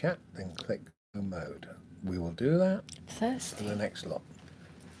click chat, then click mode. We will do that Thirsty. for the next lot.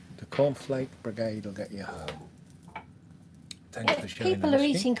 The cornflake brigade will get you home. Thanks for sharing. People are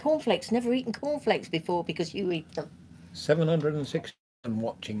eating cornflakes, never eaten cornflakes before because you eat them. 760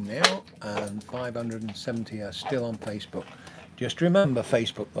 watching now, and 570 are still on Facebook. Just remember,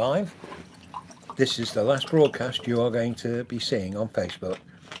 Facebook Live, this is the last broadcast you are going to be seeing on Facebook.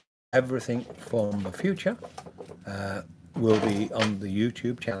 Everything from the future will be on the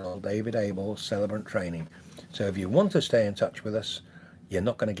YouTube channel, David Abel Celebrant Training. So if you want to stay in touch with us, you're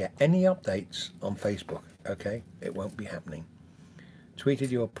not going to get any updates on Facebook, okay? It won't be happening. Tweeted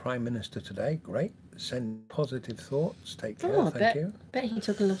your Prime Minister today, great. Send positive thoughts, take care, thank you. Bet he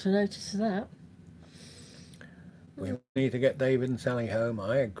took a lot of notice of that. We need to get David and Sally home,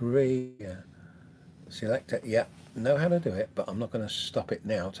 I agree. Select it, yeah, know how to do it, but I'm not going to stop it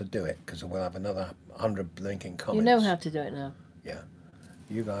now to do it because we'll have another 100 blinking comments. You know how to do it now. Yeah.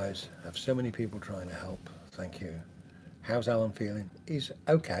 You guys have so many people trying to help. Thank you. How's Alan feeling? He's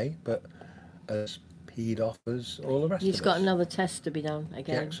okay, but as peed off as all the rest of us. He's got another test to be done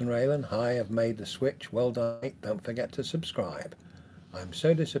again. Jackson Raylan, hi, I've made the switch. Well done, mate. Don't forget to subscribe. I'm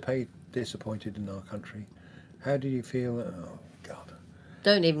so disappointed in our country. How do you feel? Oh, God.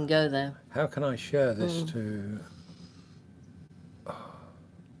 Don't even go there. How can I share this to...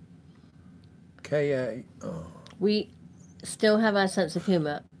 KA... Oh. We still have our sense of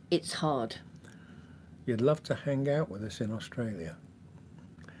humour. It's hard. You'd love to hang out with us in Australia.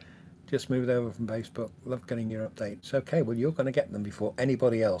 Just moved over from Facebook. Love getting your updates. Okay, well, you're going to get them before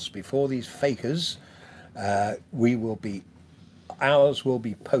anybody else. Before these fakers, ours will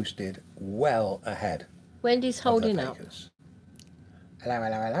be posted well ahead. Wendy's holding up. Hello,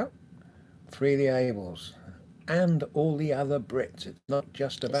 hello, hello. Free the Abels and all the other Brits. It's not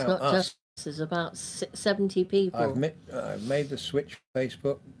just about us. It's not just us. There's about 70 people. I've made the switch for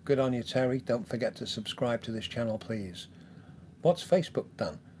Facebook. Good on you, Terry. Don't forget to subscribe to this channel, please. What's Facebook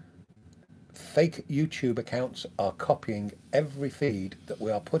done? Fake YouTube accounts are copying every feed that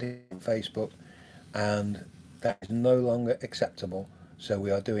we are putting on Facebook, and that is no longer acceptable. So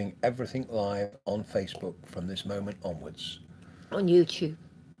we are doing everything live on Facebook from this moment onwards. On YouTube.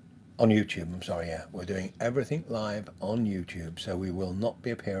 On YouTube, I'm sorry, yeah. We're doing everything live on YouTube, so we will not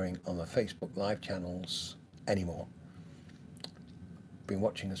be appearing on the Facebook live channels anymore. Been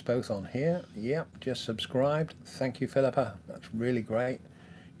watching us both on here. Yep, just subscribed. Thank you, Philippa. That's really great.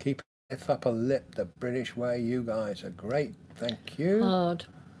 Keep it up a lip the British way. You guys are great. Thank you. Hard.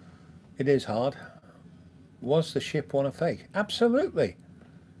 It is hard. Was the ship one a fake? Absolutely.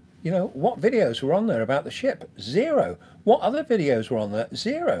 You know, what videos were on there about the ship? Zero. What other videos were on there?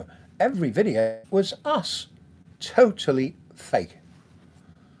 Zero. Every video was us. Totally fake.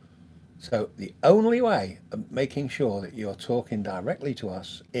 So the only way of making sure that you're talking directly to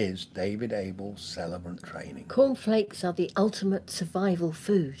us is David Abel Celebrant Training. Cornflakes are the ultimate survival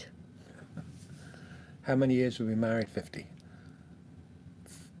food. How many years have we married? 50.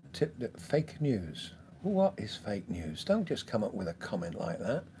 Fake news. What is fake news? Don't just come up with a comment like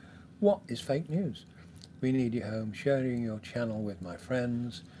that. What is fake news? We need you home, sharing your channel with my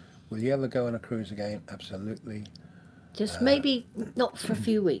friends. Will you ever go on a cruise again? Absolutely. Just maybe not for a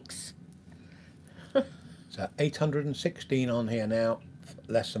few weeks. So 816 on here now,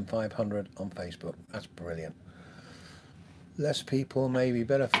 less than 500 on Facebook. That's brilliant. Less people, maybe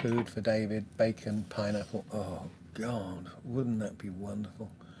better food for David, bacon, pineapple. Oh, God, wouldn't that be wonderful?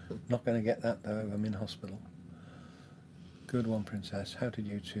 Not going to get that, though. I'm in hospital. Good one, Princess. How did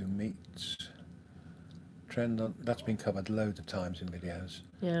you two meet? Trend on... That's been covered loads of times in videos.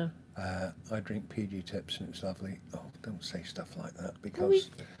 Yeah. I drink PG tips and it's lovely. Oh, don't say stuff like that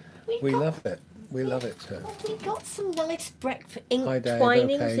because we got, love it. We love it too. We got some nice breakfast, ink Hi Dave,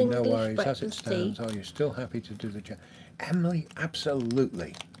 Twinings, okay, no English worries, as it breakfast stands. tea. Are you still happy to do the chat? Emily,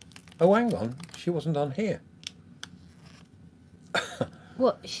 absolutely. Oh, hang on, she wasn't on here.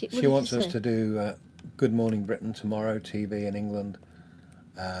 What? She wants us to do Good Morning Britain tomorrow, TV in England.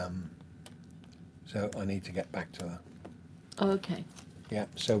 So I need to get back to her. Oh, okay. Yeah,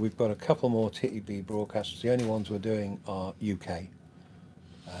 so we've got a couple more TTB broadcasts. The only ones we're doing are UK.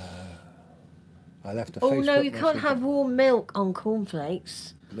 I left a Facebook. Oh no, you can't have warm milk on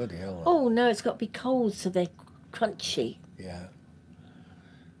cornflakes. Bloody hell. Oh no, it's got to be cold so they're crunchy. Yeah.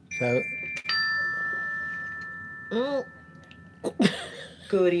 So.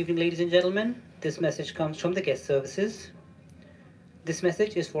 Good evening, ladies and gentlemen. This message comes from the guest services. This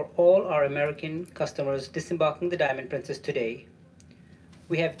message is for all our American customers disembarking the Diamond Princess today.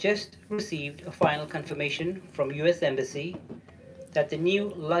 We have just received a final confirmation from US Embassy that the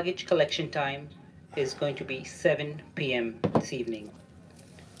new luggage collection time is going to be 7 p.m. this evening.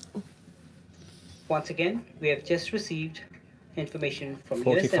 Once again, we have just received information from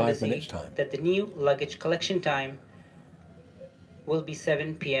US Embassy that the new luggage collection time will be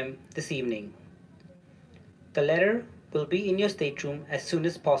 7 p.m. this evening. The letter will be in your stateroom as soon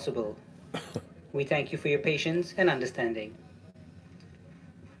as possible. We thank you for your patience and understanding.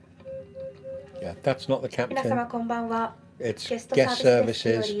 Yeah, that's not the captain. 皆様こんばんは。 It's ゲスト guest サービス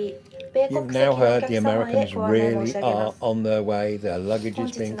デスクよ services. り米 You've 国籍 now のお heard 客 the 様へ Americans ご案内申 really し上げ are ます。 on their way. Their luggage 本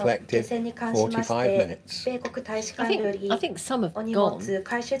is 日 being の collected. 下船に関しまし 45 て、 minutes. 米国大使 I 館よ think り some have お荷 gone. 物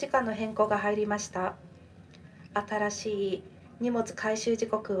回収時間の変更が入りました。新しい荷物回収時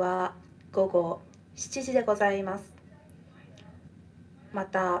刻は午後7時でございます。ま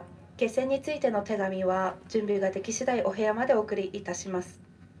た、下船についての手紙は準備ができ次第お部屋までお送りいたします。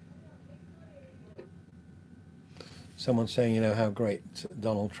 Someone's saying, you know, how great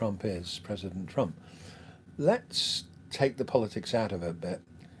Donald Trump is, President Trump. Let's take the politics out of it a bit.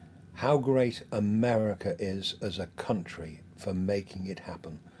 How great America is as a country for making it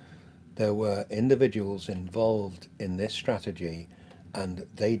happen. There were individuals involved in this strategy and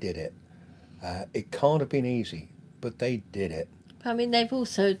they did it. It can't have been easy, but they did it. I mean, they're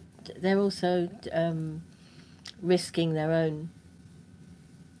also risking their own.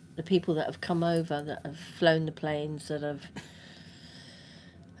 The people that have come over, that have flown the planes, that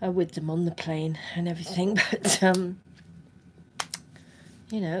are with them on the plane and everything. But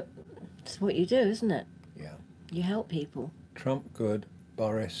you know, it's what you do, isn't it? Yeah. You help people. Trump good,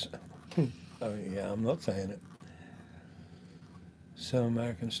 Boris. Oh yeah, I'm not saying it. So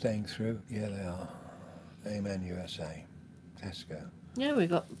Americans staying through? Yeah, they are. Amen, USA. Tesco. Yeah, we've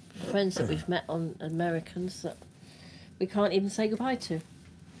got friends that we've met on Americans that we can't even say goodbye to.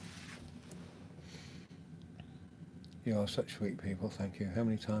 You are such sweet people, thank you. How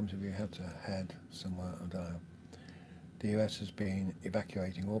many times have you had to head somewhere? I don't know. The US has been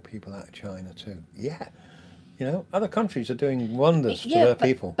evacuating all people out of China too. Yeah. You know, other countries are doing wonders for their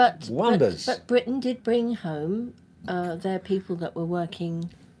people. Wonders. But Britain did bring home their people that were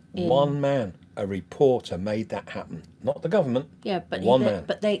working in... One man, a reporter, made that happen. Not the government. Yeah, but one man.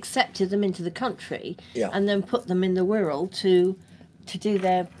 But they accepted them into the country, yeah, and then put them in the Wirral to do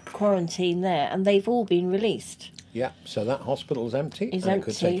their quarantine there, and they've all been released. Yeah, so that hospital's empty, It's and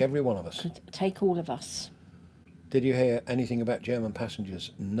empty. it could take every one of us. Could take all of us. Did you hear anything about German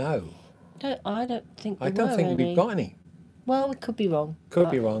passengers? No. I don't think I don't think we've got any. Well, we could be wrong.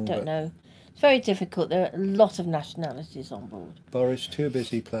 Could be wrong. Don't know. It's very difficult. There are a lot of nationalities on board. Boris too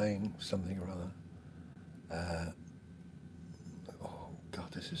busy playing something or other. Oh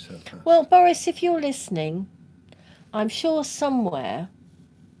God, this is so fast. Well, Boris, if you're listening, I'm sure somewhere,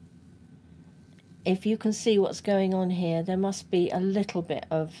 if you can see what's going on here, there must be a little bit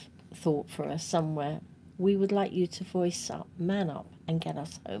of thought for us somewhere. We would like you to voice up, man up, and get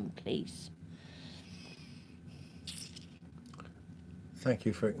us home, please. Thank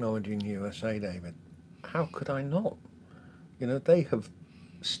you for acknowledging USA, David. How could I not? You know, they have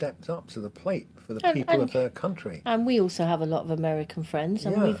stepped up to the plate for the people of their country. And we also have a lot of American friends,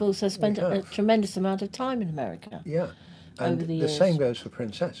 and we've also spent a tremendous amount of time in America. Yeah. over the the years. same goes for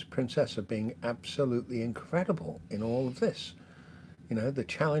Princess. Princess are being absolutely incredible in all of this. You know, the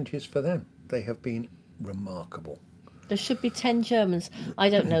challenges for them, they have been remarkable. There should be 10 Germans. I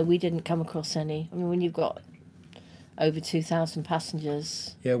don't know, we didn't come across any. I mean, when you've got over 2,000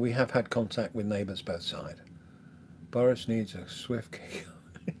 passengers. Yeah, we have had contact with neighbours both sides. Boris needs a swift kick.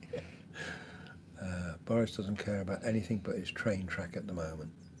 Boris doesn't care about anything but his train track at the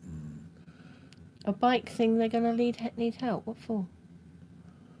moment. A bike thing they're going to need help. What for?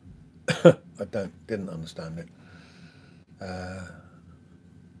 I didn't understand it. Oh,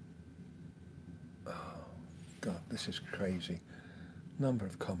 God, this is crazy. Number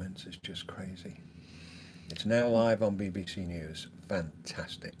of comments is just crazy. It's now live on BBC News.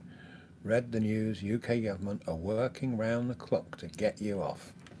 Fantastic. Read the news. UK government are working round the clock to get you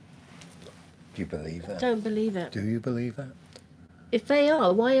off. Do you believe that? Don't believe it. Do you believe that? If they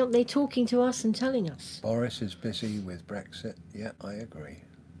are, why aren't they talking to us and telling us? Boris is busy with Brexit. Yeah, I agree.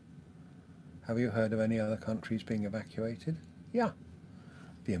 Have you heard of any other countries being evacuated? Yeah.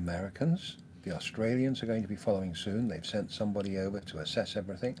 The Americans, the Australians are going to be following soon. They've sent somebody over to assess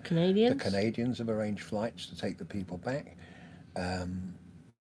everything. Canadians? The Canadians have arranged flights to take the people back.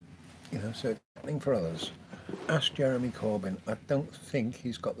 You know, so it's happening for others. Ask Jeremy Corbyn. I don't think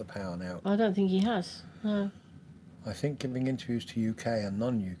he's got the power now. I don't think he has. No. I think giving interviews to UK and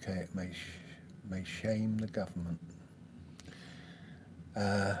non-UK it may shame the government.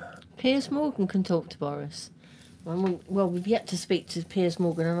 Piers Morgan can talk to Boris. Well, we've yet to speak to Piers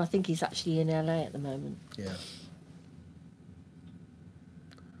Morgan, and I think he's actually in LA at the moment. Yeah.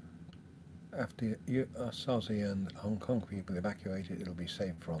 After Saudi and Hong Kong people evacuated, it'll be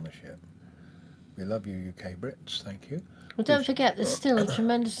safer on the ship. We love you, UK Brits. Thank you. Well, don't forget, there's still a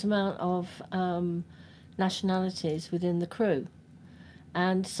tremendous amount of nationalities within the crew,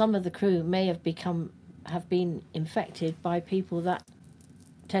 and some of the crew may have been infected by people that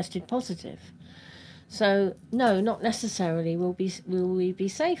tested positive. So no, not necessarily will we be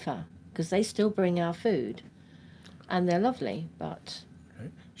safer, because they still bring our food, and they're lovely. But okay.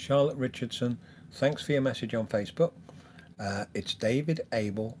 Charlotte Richardson, thanks for your message on Facebook. It's David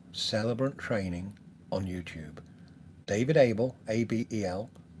Abel Celebrant Training on YouTube. David Abel, A-B-E-L,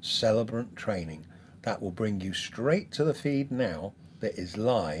 Celebrant Training. That will bring you straight to the feed now that is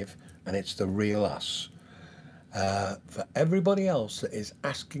live, and it's the real us. For everybody else that is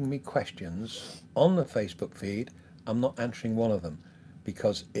asking me questions on the Facebook feed, I'm not answering one of them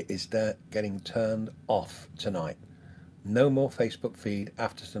because it is getting turned off tonight. No more Facebook feed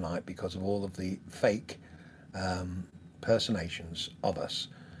after tonight because of all of the fake impersonations of us.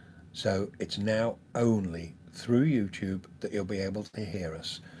 So it's now only through YouTube that you'll be able to hear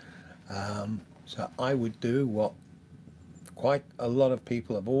us. So I would do what quite a lot of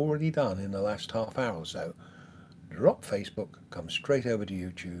people have already done in the last half hour or so. Drop Facebook, come straight over to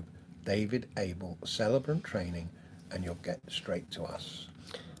YouTube, David Abel Celebrant Training, and you'll get straight to us.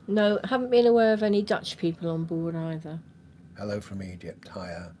 no, haven't been aware of any Dutch people on board either. Hello from Egypt.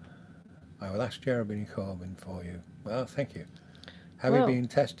 Hi. I will ask Jeremy Corbyn for you. Well, thank you. Have you been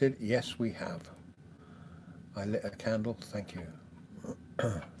tested? Yes, we have. I lit a candle. Thank you.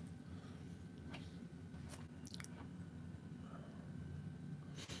 I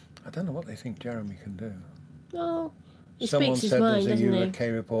don't know what they think Jeremy can do. Oh, he Someone speaks his said mind, there's a doesn't he?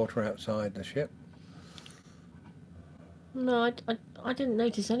 UK reporter outside the ship. No, I didn't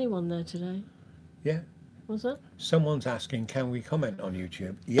notice anyone there today. Yeah. Was that? Someone's asking, can we comment on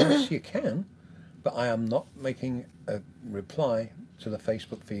YouTube? Yes, you can, but I am not making a reply to the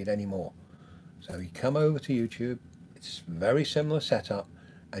Facebook feed anymore. So you come over to YouTube, it's very similar setup,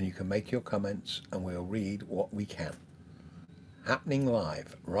 and you can make your comments and we'll read what we can. Happening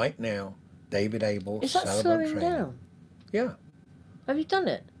live right now, David Abel. Is that slowing down? Yeah. Have you done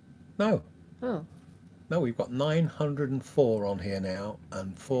it? No. Oh. No, we've got 904 on here now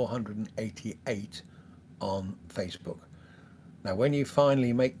and 488 on Facebook. Now when you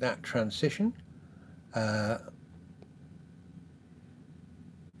finally make that transition to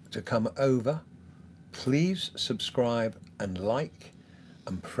come over, please subscribe and like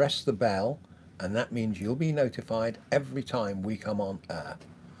and press the bell, and that means you'll be notified every time we come on air.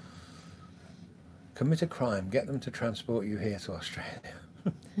 Commit a crime, get them to transport you here to Australia.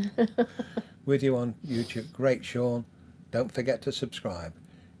 With you on YouTube. Great, Sean. Don't forget to subscribe.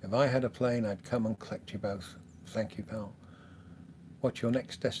 If I had a plane, I'd come and collect you both. Thank you, pal. What's your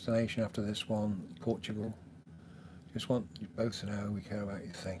next destination after this one? Portugal. Just want you both to know we care about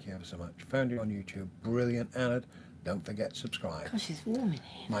you. Thank you ever so much. Found you on YouTube. Brilliant, Anna. Don't forget subscribe. Gosh, it's warm in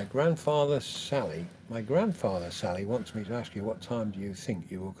here. My grandfather Sally wants me to ask you, what time do you think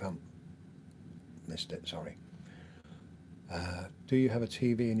you will come? Missed it, sorry. Do you have a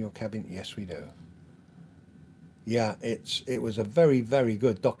TV in your cabin? Yes, we do. Yeah, it was a very, very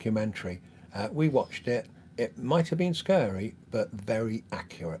good documentary. We watched it. It might have been scary, but very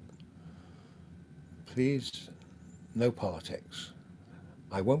accurate. Please, no politics.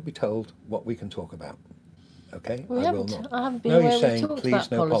 I won't be told what we can talk about. Okay, I will not. I haven't been No, where you're we've saying talked please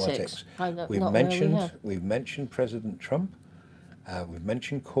about no politics. politics. We've We've mentioned President Trump. We've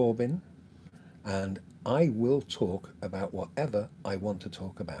mentioned Corbyn, and I will talk about whatever I want to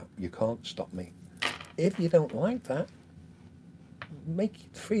talk about. You can't stop me. If you don't like that, make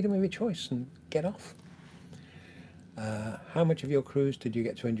freedom of your choice and get off. How much of your cruise did you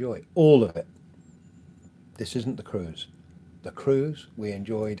get to enjoy? All of it. This isn't the cruise. The cruise, we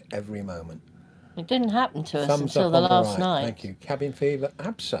enjoyed every moment. It didn't happen to us Thumbs until up the on the last right. night. Thank you. Cabin fever?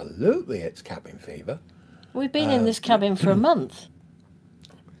 Absolutely, it's cabin fever. We've been in this cabin for a month.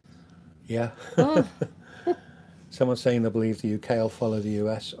 Yeah. Mm. Someone's saying they believe the UK will follow the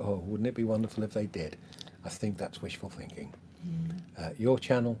US. Oh, wouldn't it be wonderful if they did? I think that's wishful thinking. Your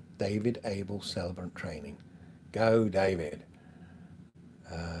channel, David Abel Celebrant Training. Go, David.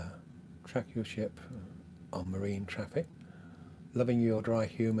 Track your ship on marine traffic. Loving your dry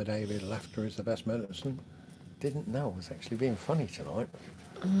humour, David. Laughter is the best medicine. Didn't know I was actually being funny tonight.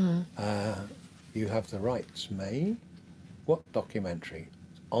 You have the rights, May. What documentary?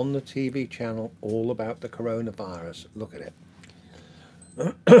 On the TV channel, all about the coronavirus. Look at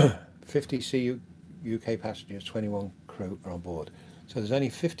it. 50 UK passengers, 21 crew are on board. So there's only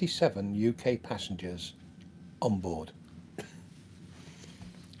 57 UK passengers on board.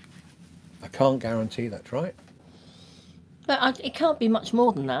 I can't guarantee that's right. But it can't be much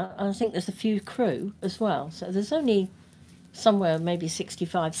more than that. I think there's a few crew as well. So there's only somewhere maybe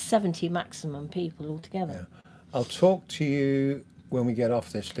 65, 70 maximum people altogether. Yeah. I'll talk to you when we get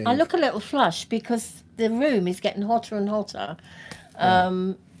off this, Steve. I look a little flushed because the room is getting hotter and hotter.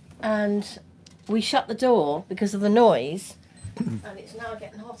 And we shut the door because of the noise. And it's now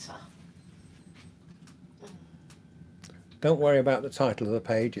getting hotter. Don't worry about the title of the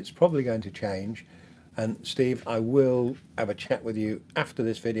page. It's probably going to change. And Steve, I will have a chat with you after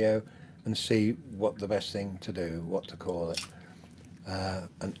this video and see what the best thing to do, what to call it.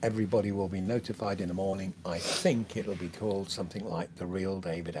 And everybody will be notified in the morning. I think it'll be called something like The Real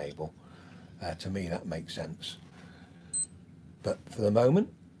David Abel. To me, that makes sense. But for the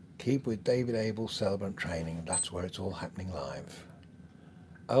moment, keep with David Abel Celebrant Training. That's where it's all happening live.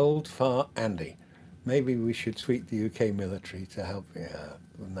 Old Far Andy. Maybe we should tweet the UK military to help. Yeah,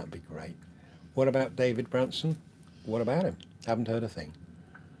 wouldn't that be great? What about David Branson? What about him? Haven't heard a thing.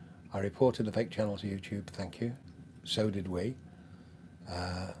 I reported the fake channel to YouTube, thank you. So did we.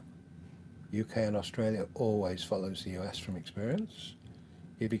 UK and Australia always follows the US from experience.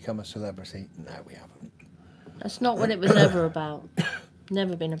 You become a celebrity? No, we haven't. That's not what it was ever about.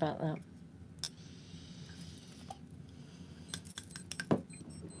 Never been about that.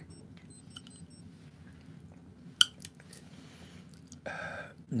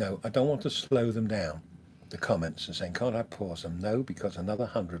 No, I don't want to slow them down, the comments, and saying, can't I pause them? No, because another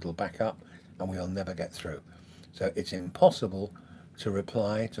 100 will back up and we'll never get through. So it's impossible to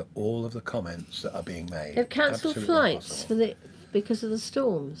reply to all of the comments that are being made. They've cancelled flights because of the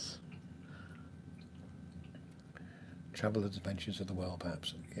storms. Travel Adventures of the World,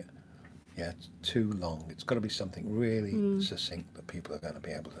 perhaps. Yeah, it's too long. It's got to be something really succinct that people are going to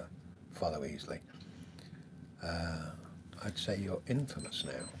be able to follow easily. I'd say you're infamous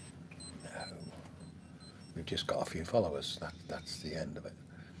now. No. We've just got a few followers. That's the end of it.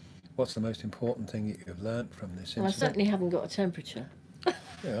 What's the most important thing that you've learnt from this incident? Well, I certainly haven't got a temperature.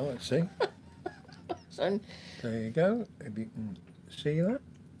 Yeah, let's see. So, There you go. If you can see that,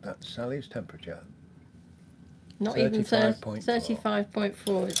 that's Sally's temperature. not even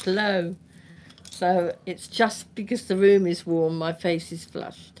 35.4. It's low. So it's just because the room is warm, my face is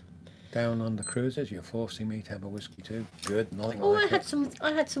flushed. Down on the cruises, you're forcing me to have a whiskey too. Good, nothing Oh, like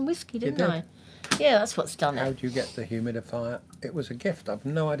I had some whiskey, didn't did? I? Yeah, that's what's done How it. would you get the humidifier? It was a gift. I've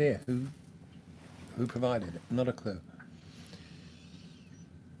no idea who provided it. Not a clue.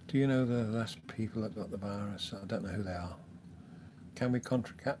 Do you know the last people that got the virus? I don't know who they are. Can we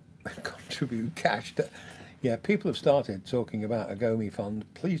contribute cash to... Yeah, people have started talking about a GoMe fund.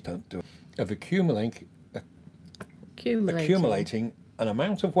 Please don't do it. Of accumulating an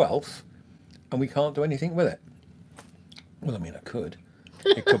amount of wealth, and we can't do anything with it. Well, I mean, I could.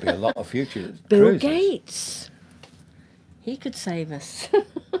 It could be a lot of future Bill cruises. Gates. He could save us.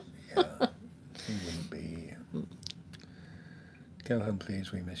 Yeah, he wouldn't be. Go home,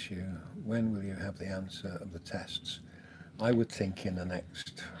 please. We miss you. When will you have the answer of the tests? I would think in the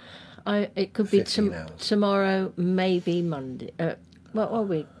next. It could be 15 hours. tomorrow, maybe Monday.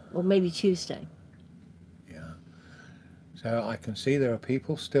 Or maybe Tuesday. Yeah. So I can see there are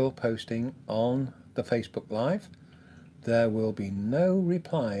people still posting on the Facebook Live. There will be no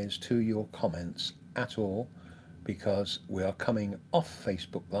replies to your comments at all because we are coming off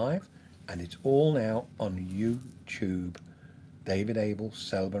Facebook Live and it's all now on YouTube, David Abel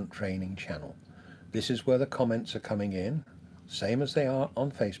Celebrant Training channel. This is where the comments are coming in, same as they are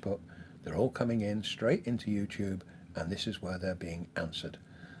on Facebook. They're all coming in straight into YouTube and this is where they're being answered.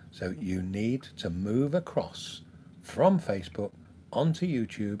 So you need to move across from Facebook onto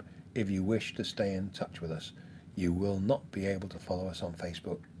YouTube if you wish to stay in touch with us. You will not be able to follow us on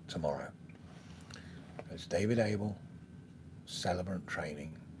Facebook tomorrow. It's David Abel, Celebrant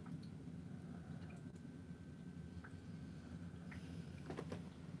Training.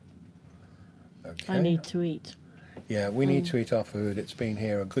 Okay. I need to eat. Yeah, we need to eat our food. It's been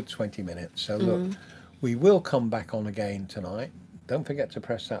here a good 20 minutes. So look, we will come back on again tonight. Don't forget to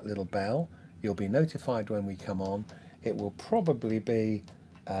press that little bell. You'll be notified when we come on. It will probably be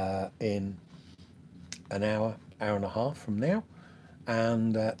in an hour and a half from now.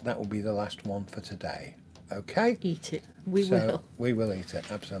 And that will be the last one for today. Okay? Eat it. We will. We will eat it,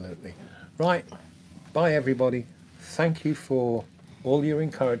 absolutely. Right. Bye, everybody. Thank you for all your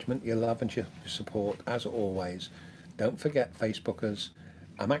encouragement, your love and your support, as always. Don't forget, Facebookers,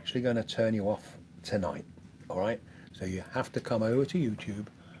 I'm actually going to turn you off tonight. All right? So you have to come over to YouTube.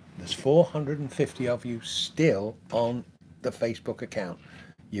 There's 450 of you still on the Facebook account.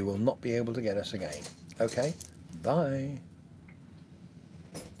 You will not be able to get us again. Okay? Bye.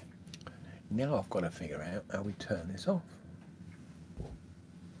 Now I've got to figure out how we turn this off.